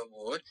around the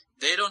world.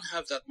 They don't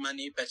have that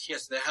money, but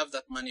yes, they have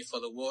that money for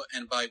the war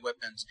and buy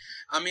weapons.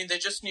 I mean, they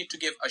just need to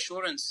give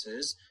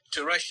assurances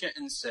to Russia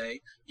and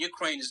say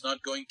Ukraine is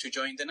not going to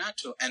join the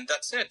NATO, and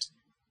that's it.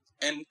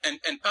 And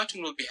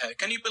Putin will be here.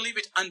 Can you believe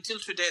it? Until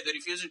today, they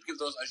refuse to give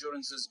those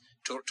assurances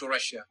to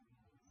Russia.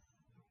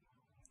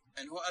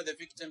 And who are the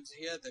victims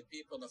here? The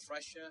people of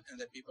Russia and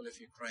the people of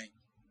Ukraine.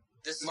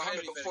 This is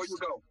Mohammed, very,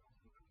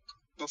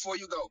 before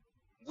you go,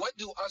 what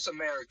do us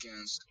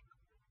Americans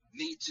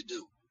need to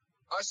do?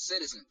 Us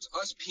citizens,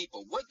 us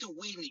people, what do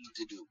we need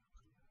to do?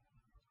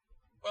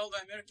 Well,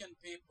 the American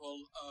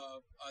people,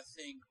 I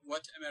think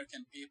what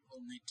American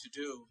people need to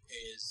do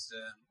is,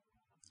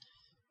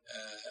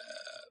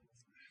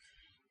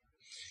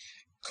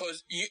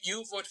 because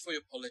you vote for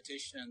your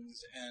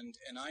politicians, and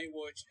I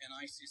watch and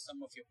I see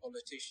some of your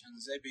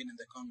politicians, they've been in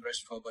the Congress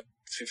for about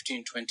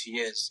 15, 20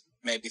 years,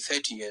 maybe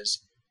 30 years.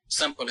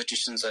 Some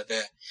politicians are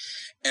there.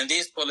 And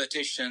these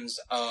politicians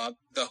are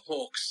the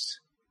hawks.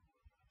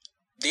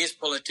 These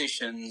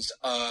politicians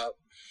are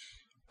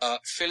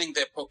filling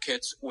their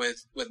pockets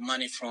with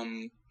money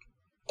from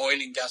oil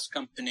and gas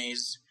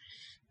companies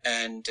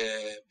and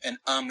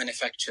arm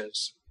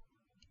manufacturers.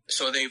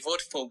 So they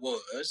vote for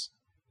wars.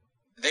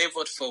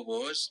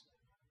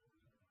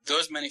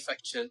 Those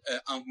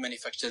arm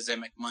manufacturers, they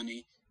make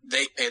money.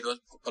 They pay those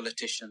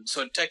politicians.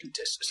 So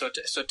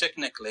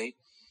technically,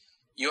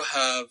 you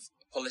have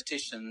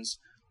politicians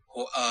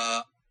who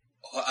are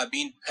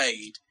being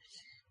paid.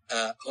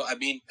 By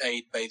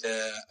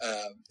the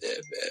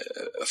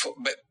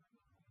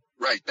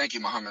Right. Thank you,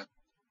 Mohammed.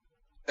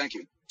 Thank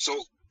you.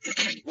 So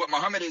what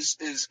Mohammed is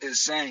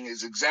saying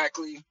is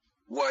exactly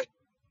what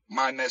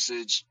my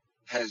message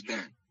has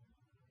been,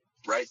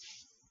 right?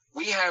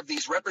 We have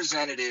these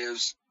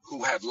representatives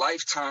who have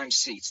lifetime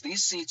seats.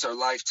 These seats are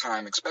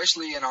lifetime,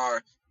 especially in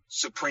our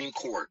Supreme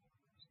Court,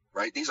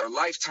 right? These are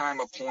lifetime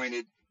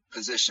appointed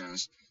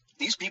positions.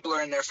 These people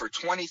are in there for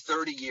 20,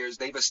 30 years.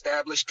 They've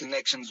established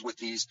connections with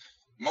these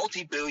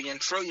multi-billion,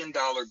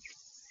 trillion-dollar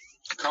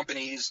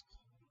companies,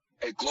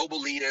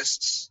 global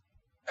elitists,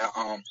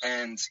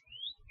 and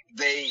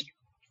they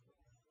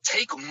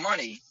take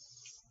money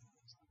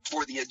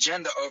for the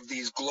agenda of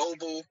these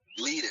global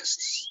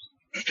elitists.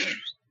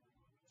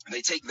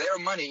 They take their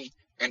money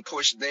and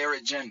push their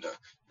agenda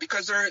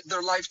because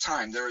they're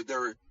lifetime.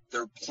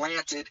 They're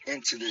planted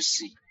into this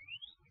seat,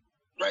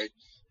 right?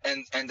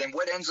 And then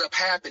what ends up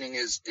happening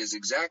is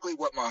exactly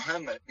what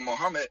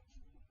Mohammed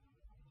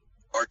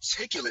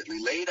articulately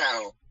laid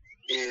out,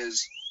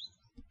 is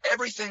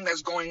everything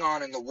that's going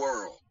on in the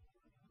world.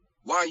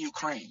 Why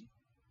Ukraine?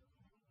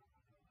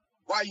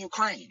 Why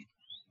Ukraine?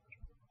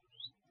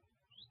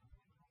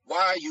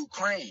 Why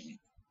Ukraine?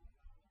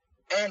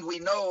 And we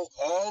know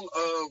all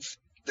of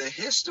the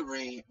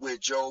history with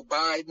Joe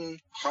Biden,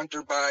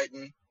 Hunter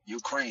Biden,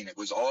 Ukraine. It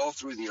was all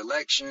through the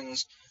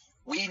elections.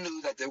 We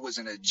knew that there was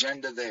an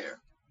agenda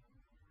there.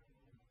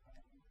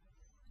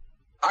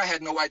 I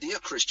had no idea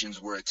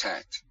Christians were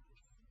attacked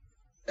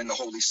in the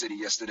holy city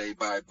yesterday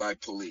by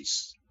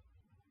police.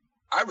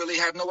 I really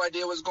have no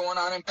idea what's going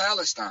on in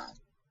Palestine.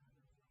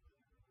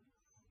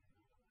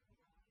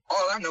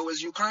 All I know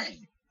is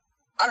Ukraine.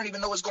 I don't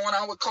even know what's going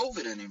on with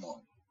COVID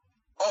anymore.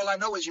 All I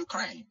know is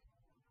Ukraine.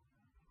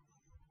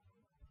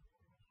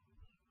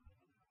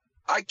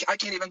 I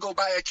can't even go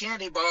buy a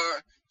candy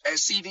bar at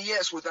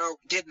CVS without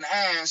getting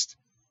asked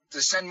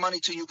to send money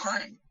to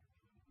Ukraine.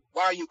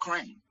 Why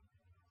Ukraine?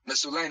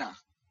 Miss Elena.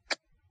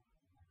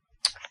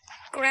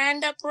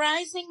 Grand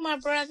uprising, my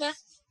brother.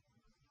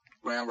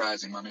 Grand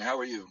rising, mommy. How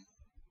are you?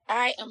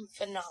 I am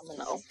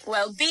phenomenal.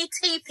 Well,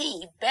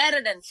 BTP,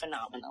 better than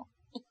phenomenal.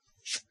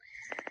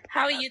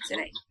 How are you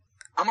today?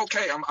 I'm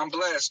okay. I'm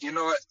blessed. You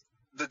know,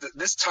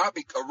 this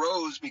topic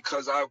arose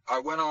because I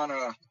went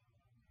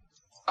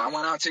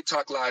on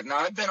TikTok Live. Now,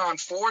 I've been on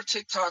 4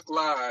 TikTok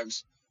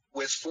Lives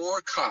with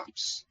 4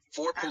 cops,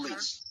 4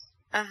 police.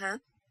 Uh-huh.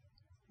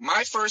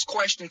 My first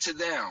question to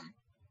them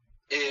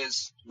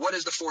is, what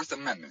is the 4th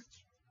Amendment?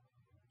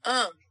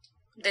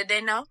 Did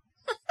they know?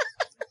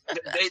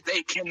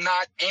 They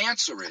cannot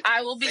answer it.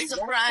 I will be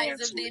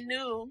surprised if they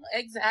knew.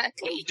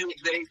 Exactly.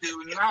 They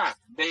do not.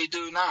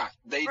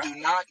 They do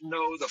not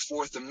know the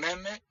 4th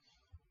Amendment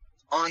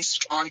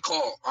on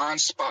call, on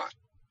spot.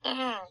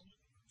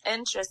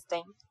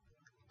 Interesting.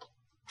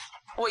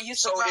 Were you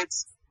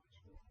surprised?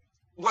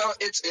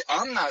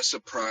 I'm not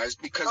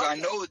surprised because I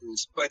know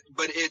this, but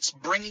it's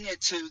bringing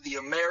it to the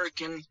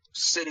American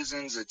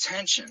citizens'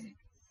 attention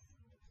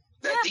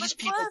that these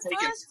people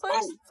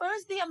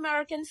first the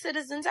American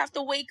citizens have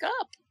to wake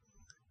up.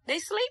 They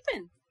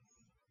sleeping.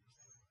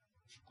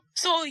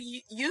 So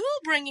you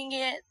bringing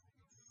it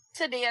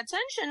to their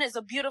attention is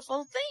a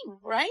beautiful thing,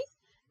 right?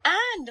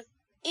 And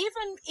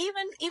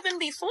even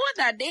before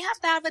that, they have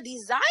to have a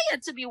desire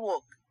to be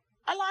woke.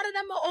 A lot of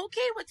them are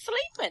okay with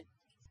sleeping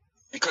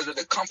because of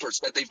the comforts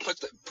that they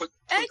put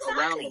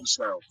around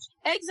themselves.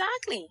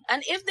 Exactly.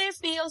 And if they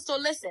feel so,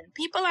 listen,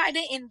 people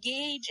either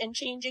engage in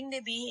changing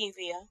their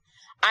behavior,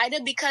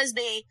 either because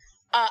they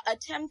are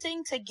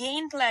attempting to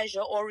gain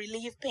pleasure or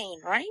relieve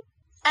pain, right?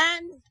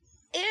 And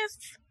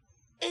if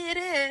it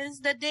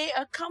is that they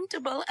are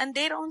comfortable and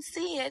they don't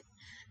see it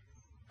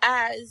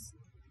as,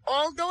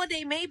 although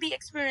they may be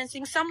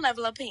experiencing some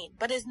level of pain,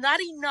 but it's not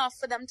enough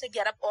for them to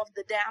get up off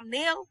the damn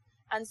nail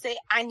and say,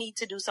 I need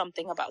to do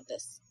something about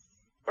this,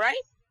 right?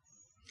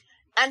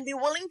 And be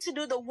willing to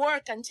do the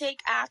work and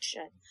take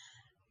action.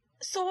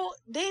 So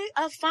they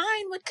are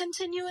fine with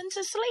continuing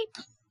to sleep.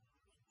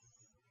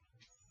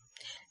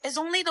 It's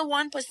only the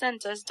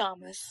 1%ers,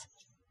 Thomas.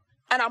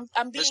 And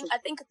I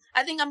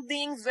think I'm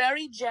being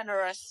very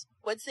generous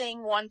with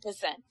saying 1%.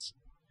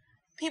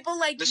 People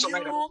like you.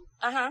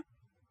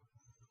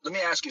 Let me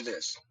ask you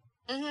this.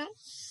 Mm-hmm.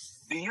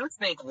 Do you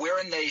think we're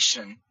a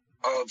nation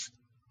of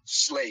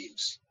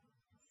slaves?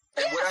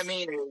 And what I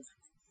mean is,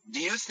 do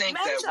you think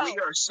that we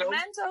are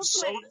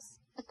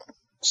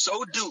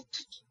so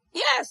duped?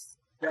 Yes.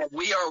 That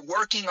we are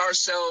working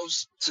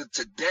ourselves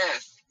to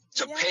death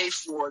to pay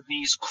for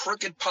these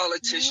crooked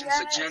politicians'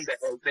 agenda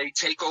as they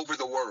take over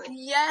the world.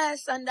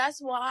 Yes, and that's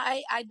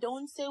why I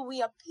don't say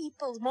we are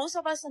peoples. Most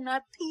of us are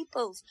not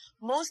peoples.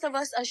 Most of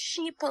us are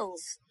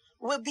sheeples.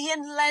 We're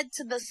being led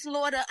to the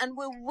slaughter and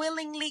we're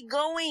willingly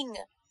going.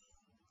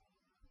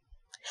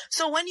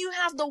 So when you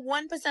have the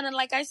 1%, and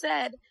like I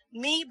said,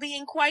 me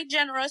being quite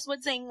generous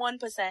with saying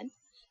 1%,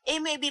 it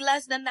may be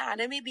less than that.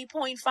 It may be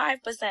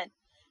 0.5%.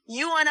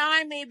 You and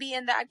I may be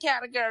in that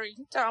category,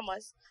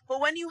 Thomas.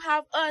 But when you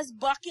have us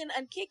bucking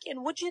and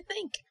kicking, what you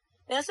think?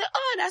 They'll say,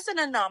 oh, that's an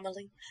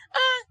anomaly.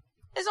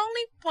 It's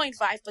only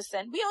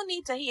 0.5%. We don't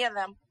need to hear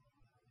them.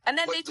 And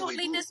then they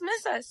totally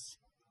dismiss us.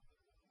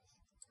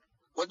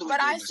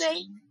 But I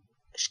say,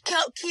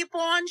 keep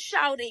on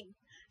shouting.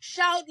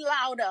 Shout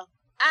louder.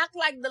 Act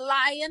like the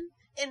lion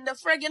in the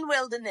friggin'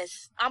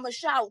 wilderness. I'm a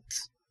shout.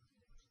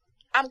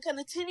 I'm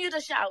continue to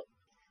shout.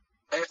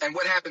 And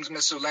what happens,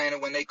 Miss Sulana,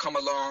 when they come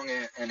along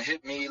and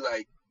hit me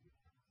like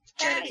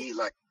Kennedy,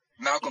 like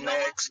Malcolm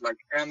X, like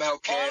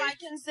MLK? All I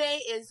can say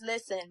is,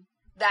 listen,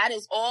 that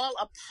is all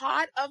a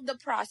part of the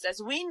process.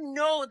 We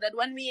know that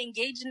when we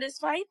engage in this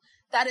fight,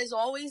 that is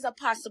always a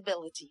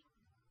possibility.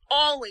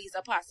 Always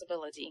a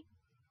possibility.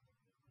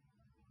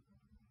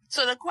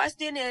 So the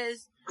question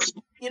is,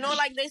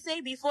 like they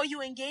say, before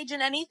you engage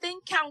in anything,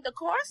 count the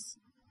cost.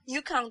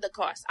 You count the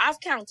cost. I've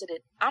counted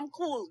it. I'm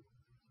cool.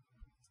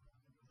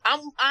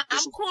 I'm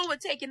cool with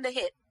taking the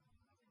hit.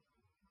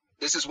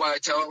 This is why I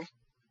tell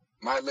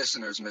my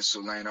listeners, Miss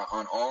Sulana,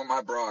 on all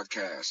my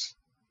broadcasts,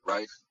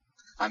 right?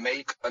 I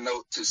make a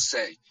note to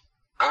say,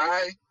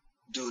 I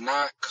do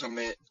not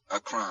commit a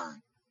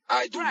crime.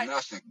 I do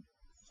nothing.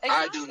 Exactly.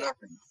 I do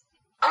nothing.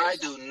 I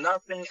do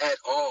nothing at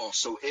all.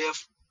 So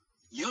if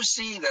you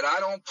see that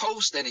I don't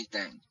post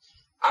anything,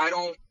 I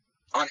don't,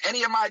 on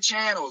any of my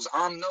channels,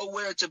 I'm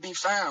nowhere to be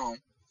found.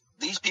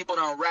 These people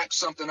don't wrap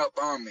something up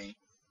on me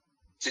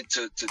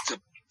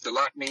to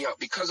lock me up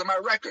because of my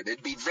record.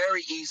 It'd be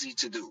very easy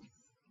to do.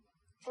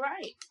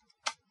 Right.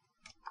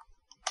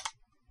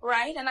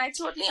 Right, and I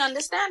totally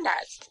understand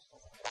that.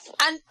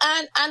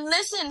 And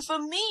listen, for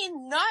me,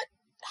 not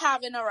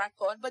having a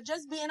record, but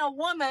just being a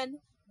woman,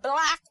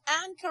 Black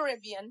and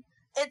Caribbean,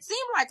 it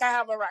seemed like I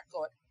have a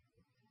record.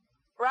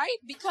 Right?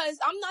 Because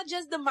I'm not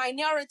just the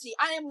minority.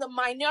 I am the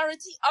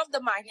minority of the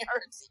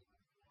minority.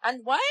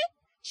 And what?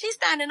 She's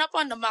standing up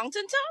on the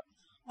mountaintop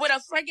with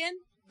a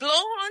friggin'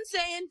 blowhorn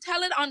saying,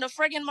 tell it on the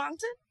friggin'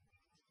 mountain?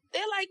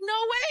 They're like, no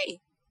way.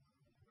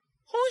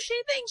 Who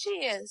she thinks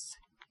she is?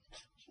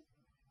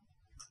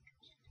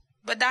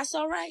 But that's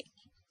all right.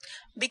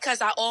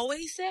 Because I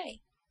always say,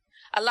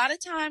 a lot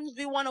of times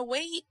we want to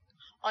wait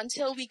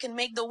until we can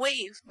make the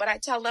wave. But I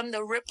tell them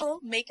the ripple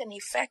make an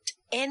effect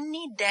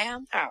any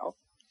damn how.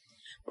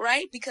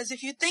 Right? Because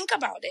if you think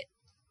about it,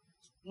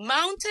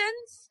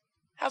 mountains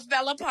have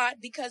fell apart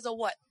because of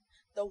what?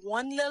 The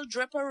one little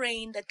drip of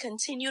rain that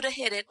continue to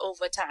hit it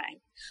over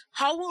time.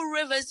 How will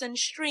rivers and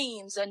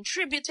streams and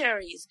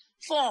tributaries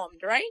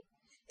formed, right?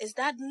 Is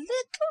that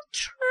little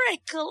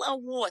trickle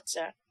of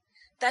water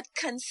that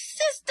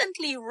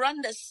consistently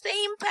run the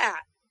same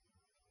path,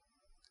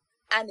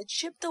 and it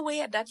chipped away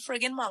at that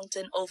friggin'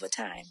 mountain over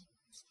time.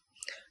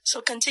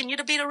 So continue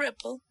to be the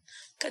ripple,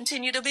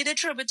 continue to be the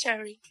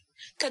tributary,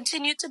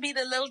 continue to be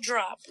the little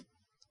drop,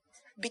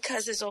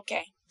 because it's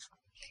okay.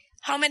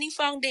 How many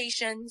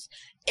foundations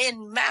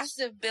in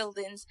massive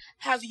buildings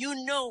have you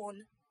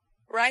known,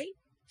 right,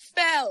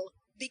 fell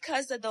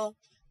because of the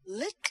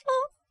little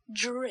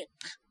drip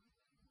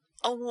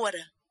of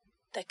water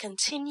that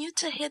continued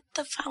to hit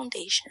the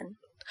foundation?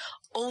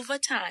 Over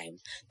time,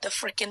 the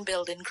frickin'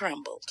 building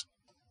crumbled.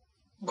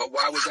 But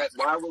why was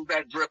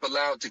that drip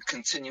allowed to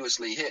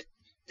continuously hit?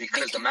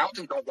 Because the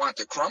mountain don't want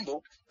to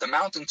crumble. The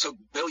mountain took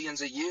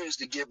billions of years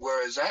to get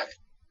where it's at.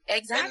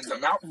 Exactly.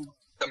 And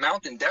the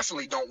mountain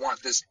definitely don't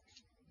want this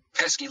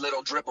pesky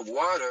little drip of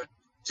water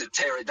to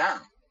tear it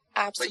down.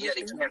 Absolutely. But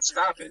yet it can't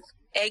stop it.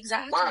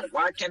 Exactly. Why?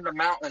 Why can the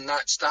mountain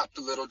not stop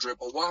the little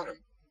drip of water?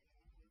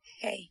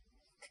 Hey.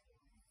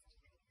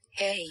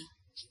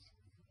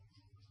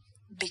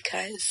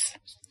 Because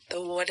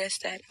the water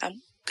said,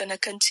 I'm going to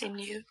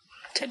continue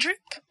to drip.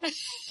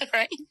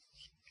 Right?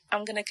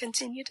 I'm going to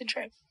continue to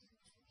drip.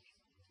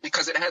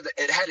 Because it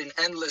had an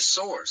endless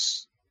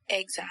source.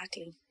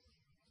 Exactly.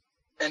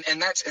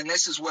 And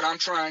this is what I'm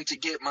trying to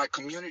get my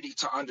community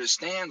to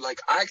understand. Like,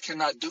 I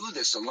cannot do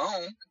this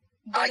alone.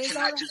 I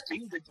cannot just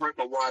be the drip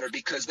of water,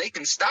 because they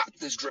can stop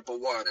this drip of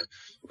water.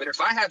 But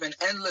if I have an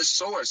endless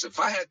source, if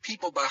I have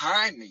people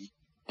behind me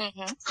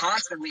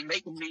constantly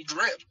making me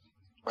drip,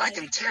 I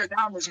can tear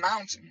down this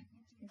mountain.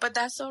 But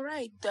that's all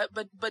right.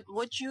 But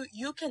what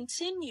you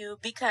continue,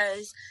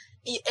 because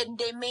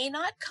they may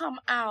not come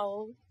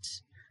out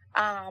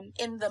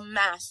in the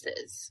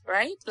masses,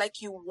 right?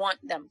 Like you want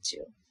them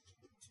to.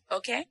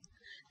 Okay?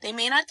 They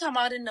may not come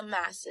out in the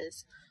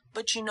masses,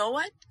 but you know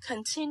what?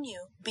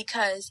 Continue,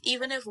 because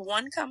even if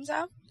one comes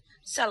out,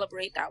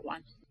 celebrate that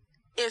one.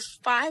 If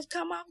 5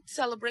 come out,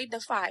 celebrate the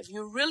 5.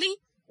 You really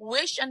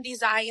wish and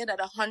desire that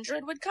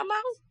 100 would come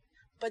out,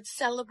 but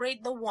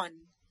celebrate the 1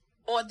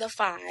 or the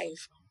 5,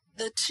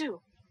 the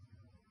 2.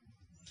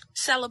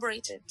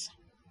 Celebrate it.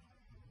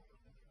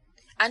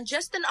 And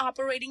just in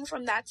operating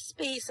from that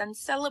space and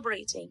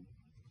celebrating,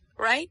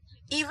 right?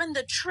 Even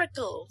the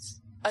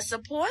trickles of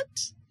support,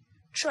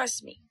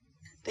 trust me,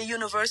 the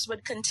universe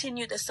would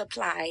continue to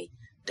supply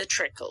the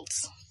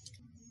trickles.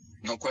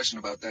 No question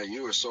about that.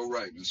 You are so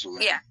right, Ms.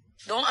 Sullivan. Yeah.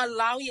 Don't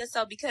allow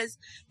yourself, because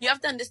you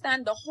have to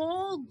understand the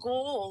whole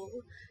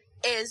goal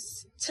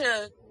is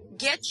to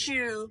get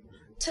you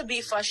to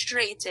be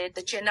frustrated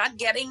that you're not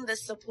getting the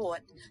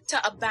support,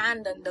 to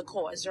abandon the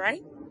cause,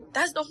 right?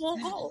 That's the whole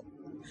goal.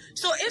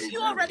 So if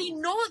you already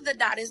know that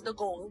that is the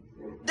goal,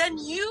 then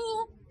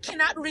you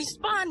cannot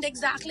respond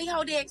exactly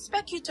how they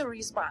expect you to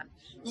respond.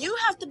 You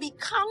have to be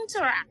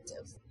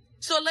counteractive.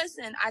 So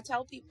listen, I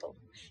tell people,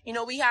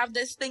 we have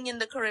this thing in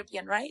the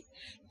Caribbean, right?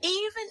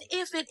 Even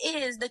if it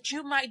is that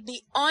you might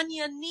be on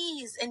your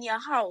knees in your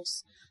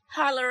house,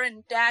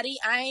 hollering, Daddy,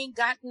 I ain't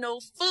got no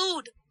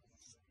food.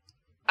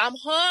 I'm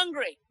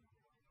hungry.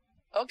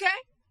 Okay?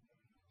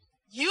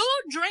 You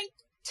drink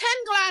 10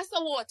 glasses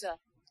of water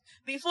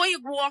before you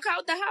walk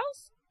out the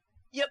house.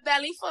 Your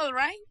belly full,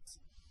 right?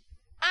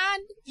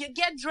 And you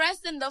get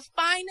dressed in the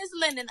finest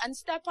linen and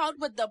step out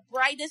with the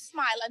brightest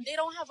smile, and they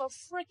don't have a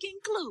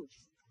freaking clue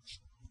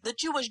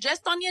that you was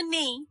just on your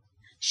knee,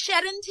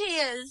 shedding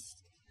tears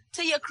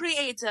to your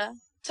creator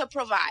to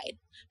provide,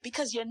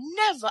 because you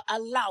never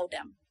allow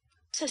them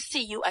to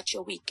see you at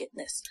your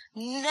wickedness.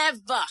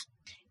 Never.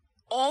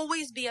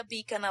 Always be a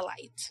beacon of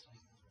light.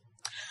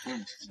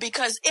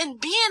 Because in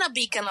being a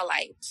beacon of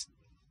light,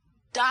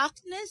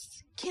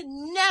 darkness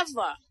can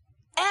never,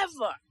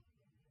 ever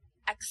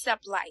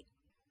accept light.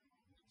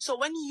 So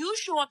when you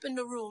show up in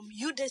the room,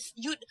 just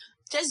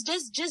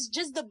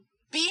the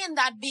being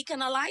that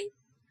beacon of light,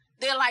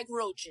 they're like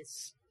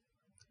roaches.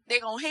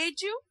 They're going to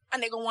hate you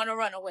and they're going to want to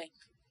run away.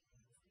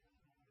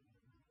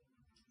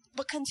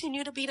 But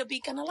continue to be the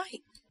beacon of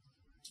light.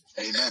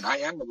 Amen. I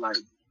am the light.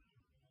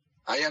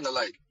 I am the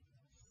light.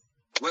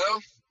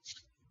 Well,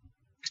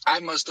 I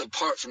must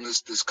depart from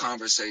this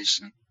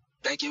conversation.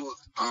 Thank you,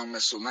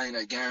 Ms.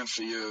 Solana, again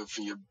for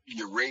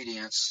your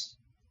radiance,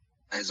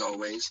 as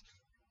always.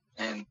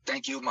 And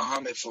thank you,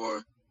 Muhammad,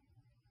 for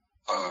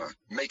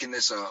making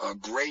this a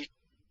great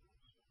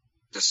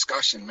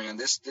discussion, man.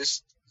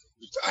 This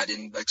I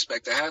didn't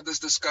expect to have this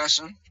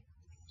discussion.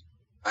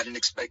 I didn't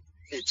expect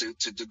it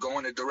to go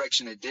in the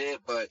direction it did,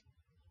 but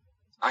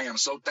I am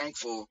so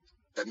thankful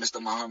that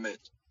Mr. Muhammad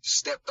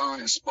stepped on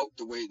and spoke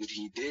the way that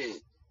he did,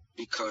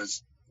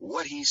 because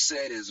what he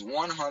said is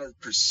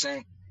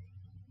 100%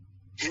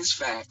 his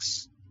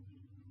facts,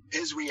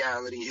 his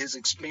reality, his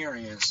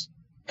experience.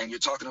 And you're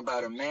talking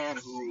about a man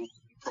who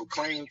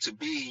proclaimed to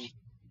be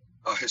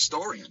a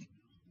historian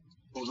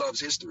who loves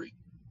history.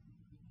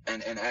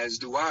 And as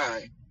do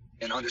I.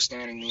 and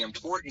understanding the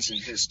importance in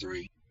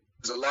history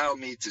has allowed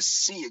me to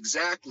see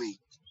exactly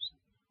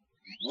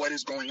what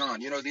is going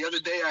on. You know, the other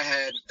day I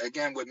had,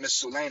 again with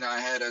Miss Sulena, I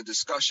had a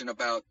discussion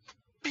about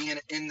being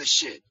in the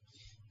shit.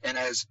 And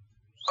as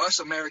us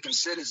American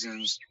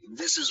citizens,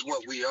 this is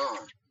what we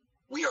are.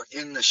 We are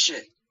in the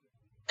shit.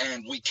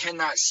 And we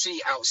cannot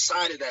see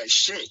outside of that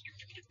shit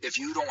if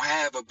you don't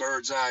have a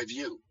bird's eye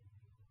view.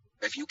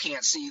 If you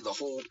can't see the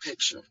whole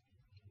picture,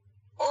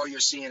 all you're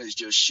seeing is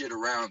just shit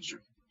around you.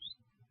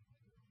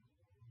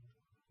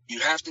 You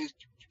have to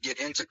get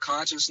into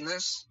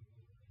consciousness,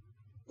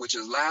 which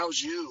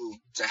allows you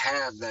to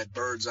have that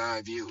bird's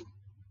eye view.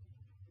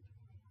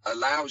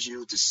 Allows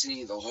you to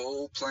see the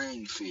whole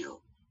playing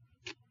field.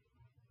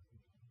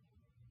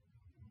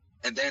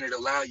 And then it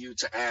allows you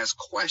to ask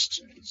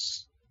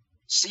questions,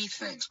 see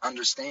things,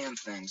 understand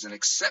things, and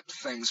accept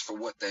things for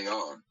what they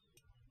are.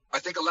 I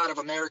think a lot of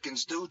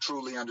Americans do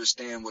truly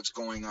understand what's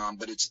going on,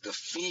 but it's the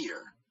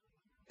fear.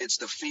 It's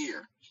the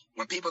fear.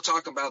 When people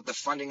talk about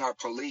defunding our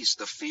police,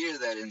 the fear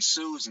that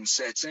ensues and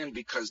sets in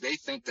because they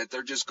think that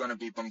they're just going to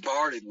be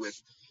bombarded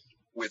with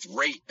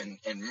rape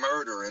and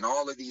murder and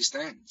all of these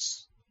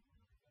things.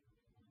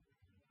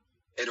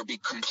 It'll be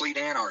complete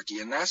anarchy,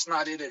 and that's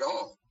not it at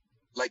all.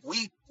 Like,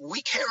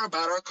 we care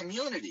about our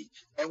community,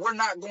 and we're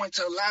not going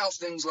to allow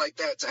things like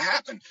that to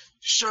happen.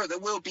 Sure, there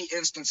will be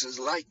instances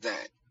like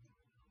that.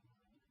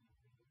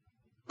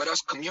 But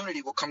us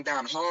community will come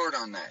down hard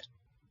on that.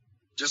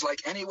 Just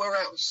like anywhere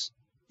else.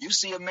 You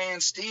see a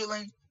man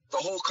stealing, the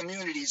whole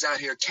community's out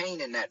here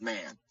caning that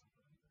man.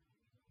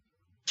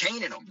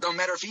 Caning him. Don't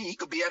matter if he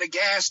could be at a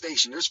gas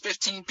station. There's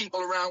 15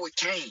 people around with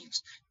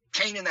canes.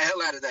 Caning the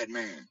hell out of that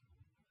man.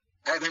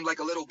 Have him like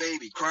a little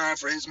baby crying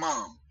for his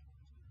mom.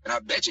 And I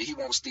bet you he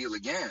won't steal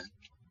again.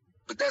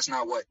 But that's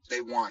not what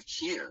they want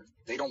here.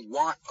 They don't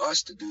want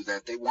us to do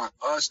that. They want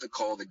us to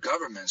call the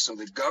government so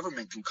the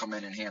government can come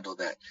in and handle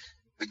that.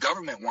 The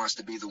government wants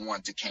to be the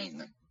one to cane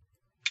them.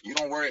 You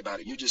don't worry about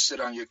it. You just sit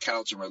on your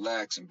couch and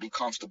relax and be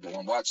comfortable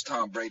and watch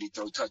Tom Brady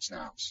throw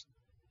touchdowns.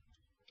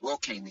 We'll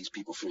cane these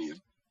people for you.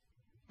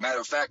 Matter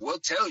of fact, we'll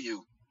tell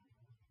you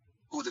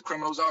who the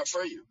criminals are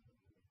for you.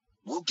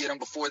 We'll get them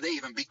before they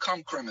even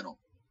become criminal.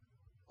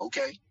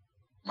 Okay?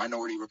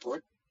 Minority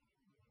Report.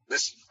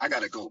 Listen, I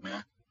gotta go,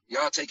 man.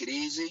 Y'all take it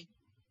easy.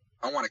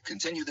 I want to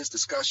continue this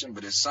discussion,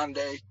 but it's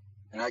Sunday,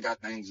 and I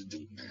got things to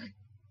do, man.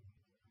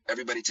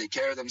 Everybody take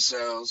care of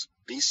themselves.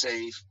 Be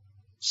safe.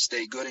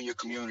 Stay good in your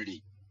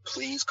community.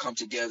 Please come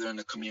together in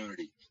the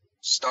community.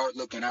 Start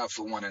looking out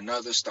for one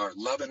another. Start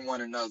loving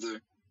one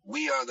another.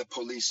 We are the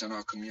police in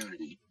our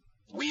community.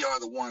 We are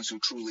the ones who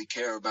truly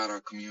care about our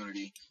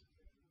community.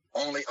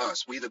 Only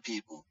us, we the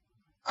people.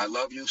 I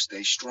love you.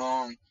 Stay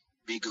strong.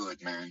 Be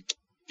good, man.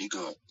 Be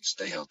good.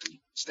 Stay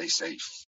healthy. Stay safe.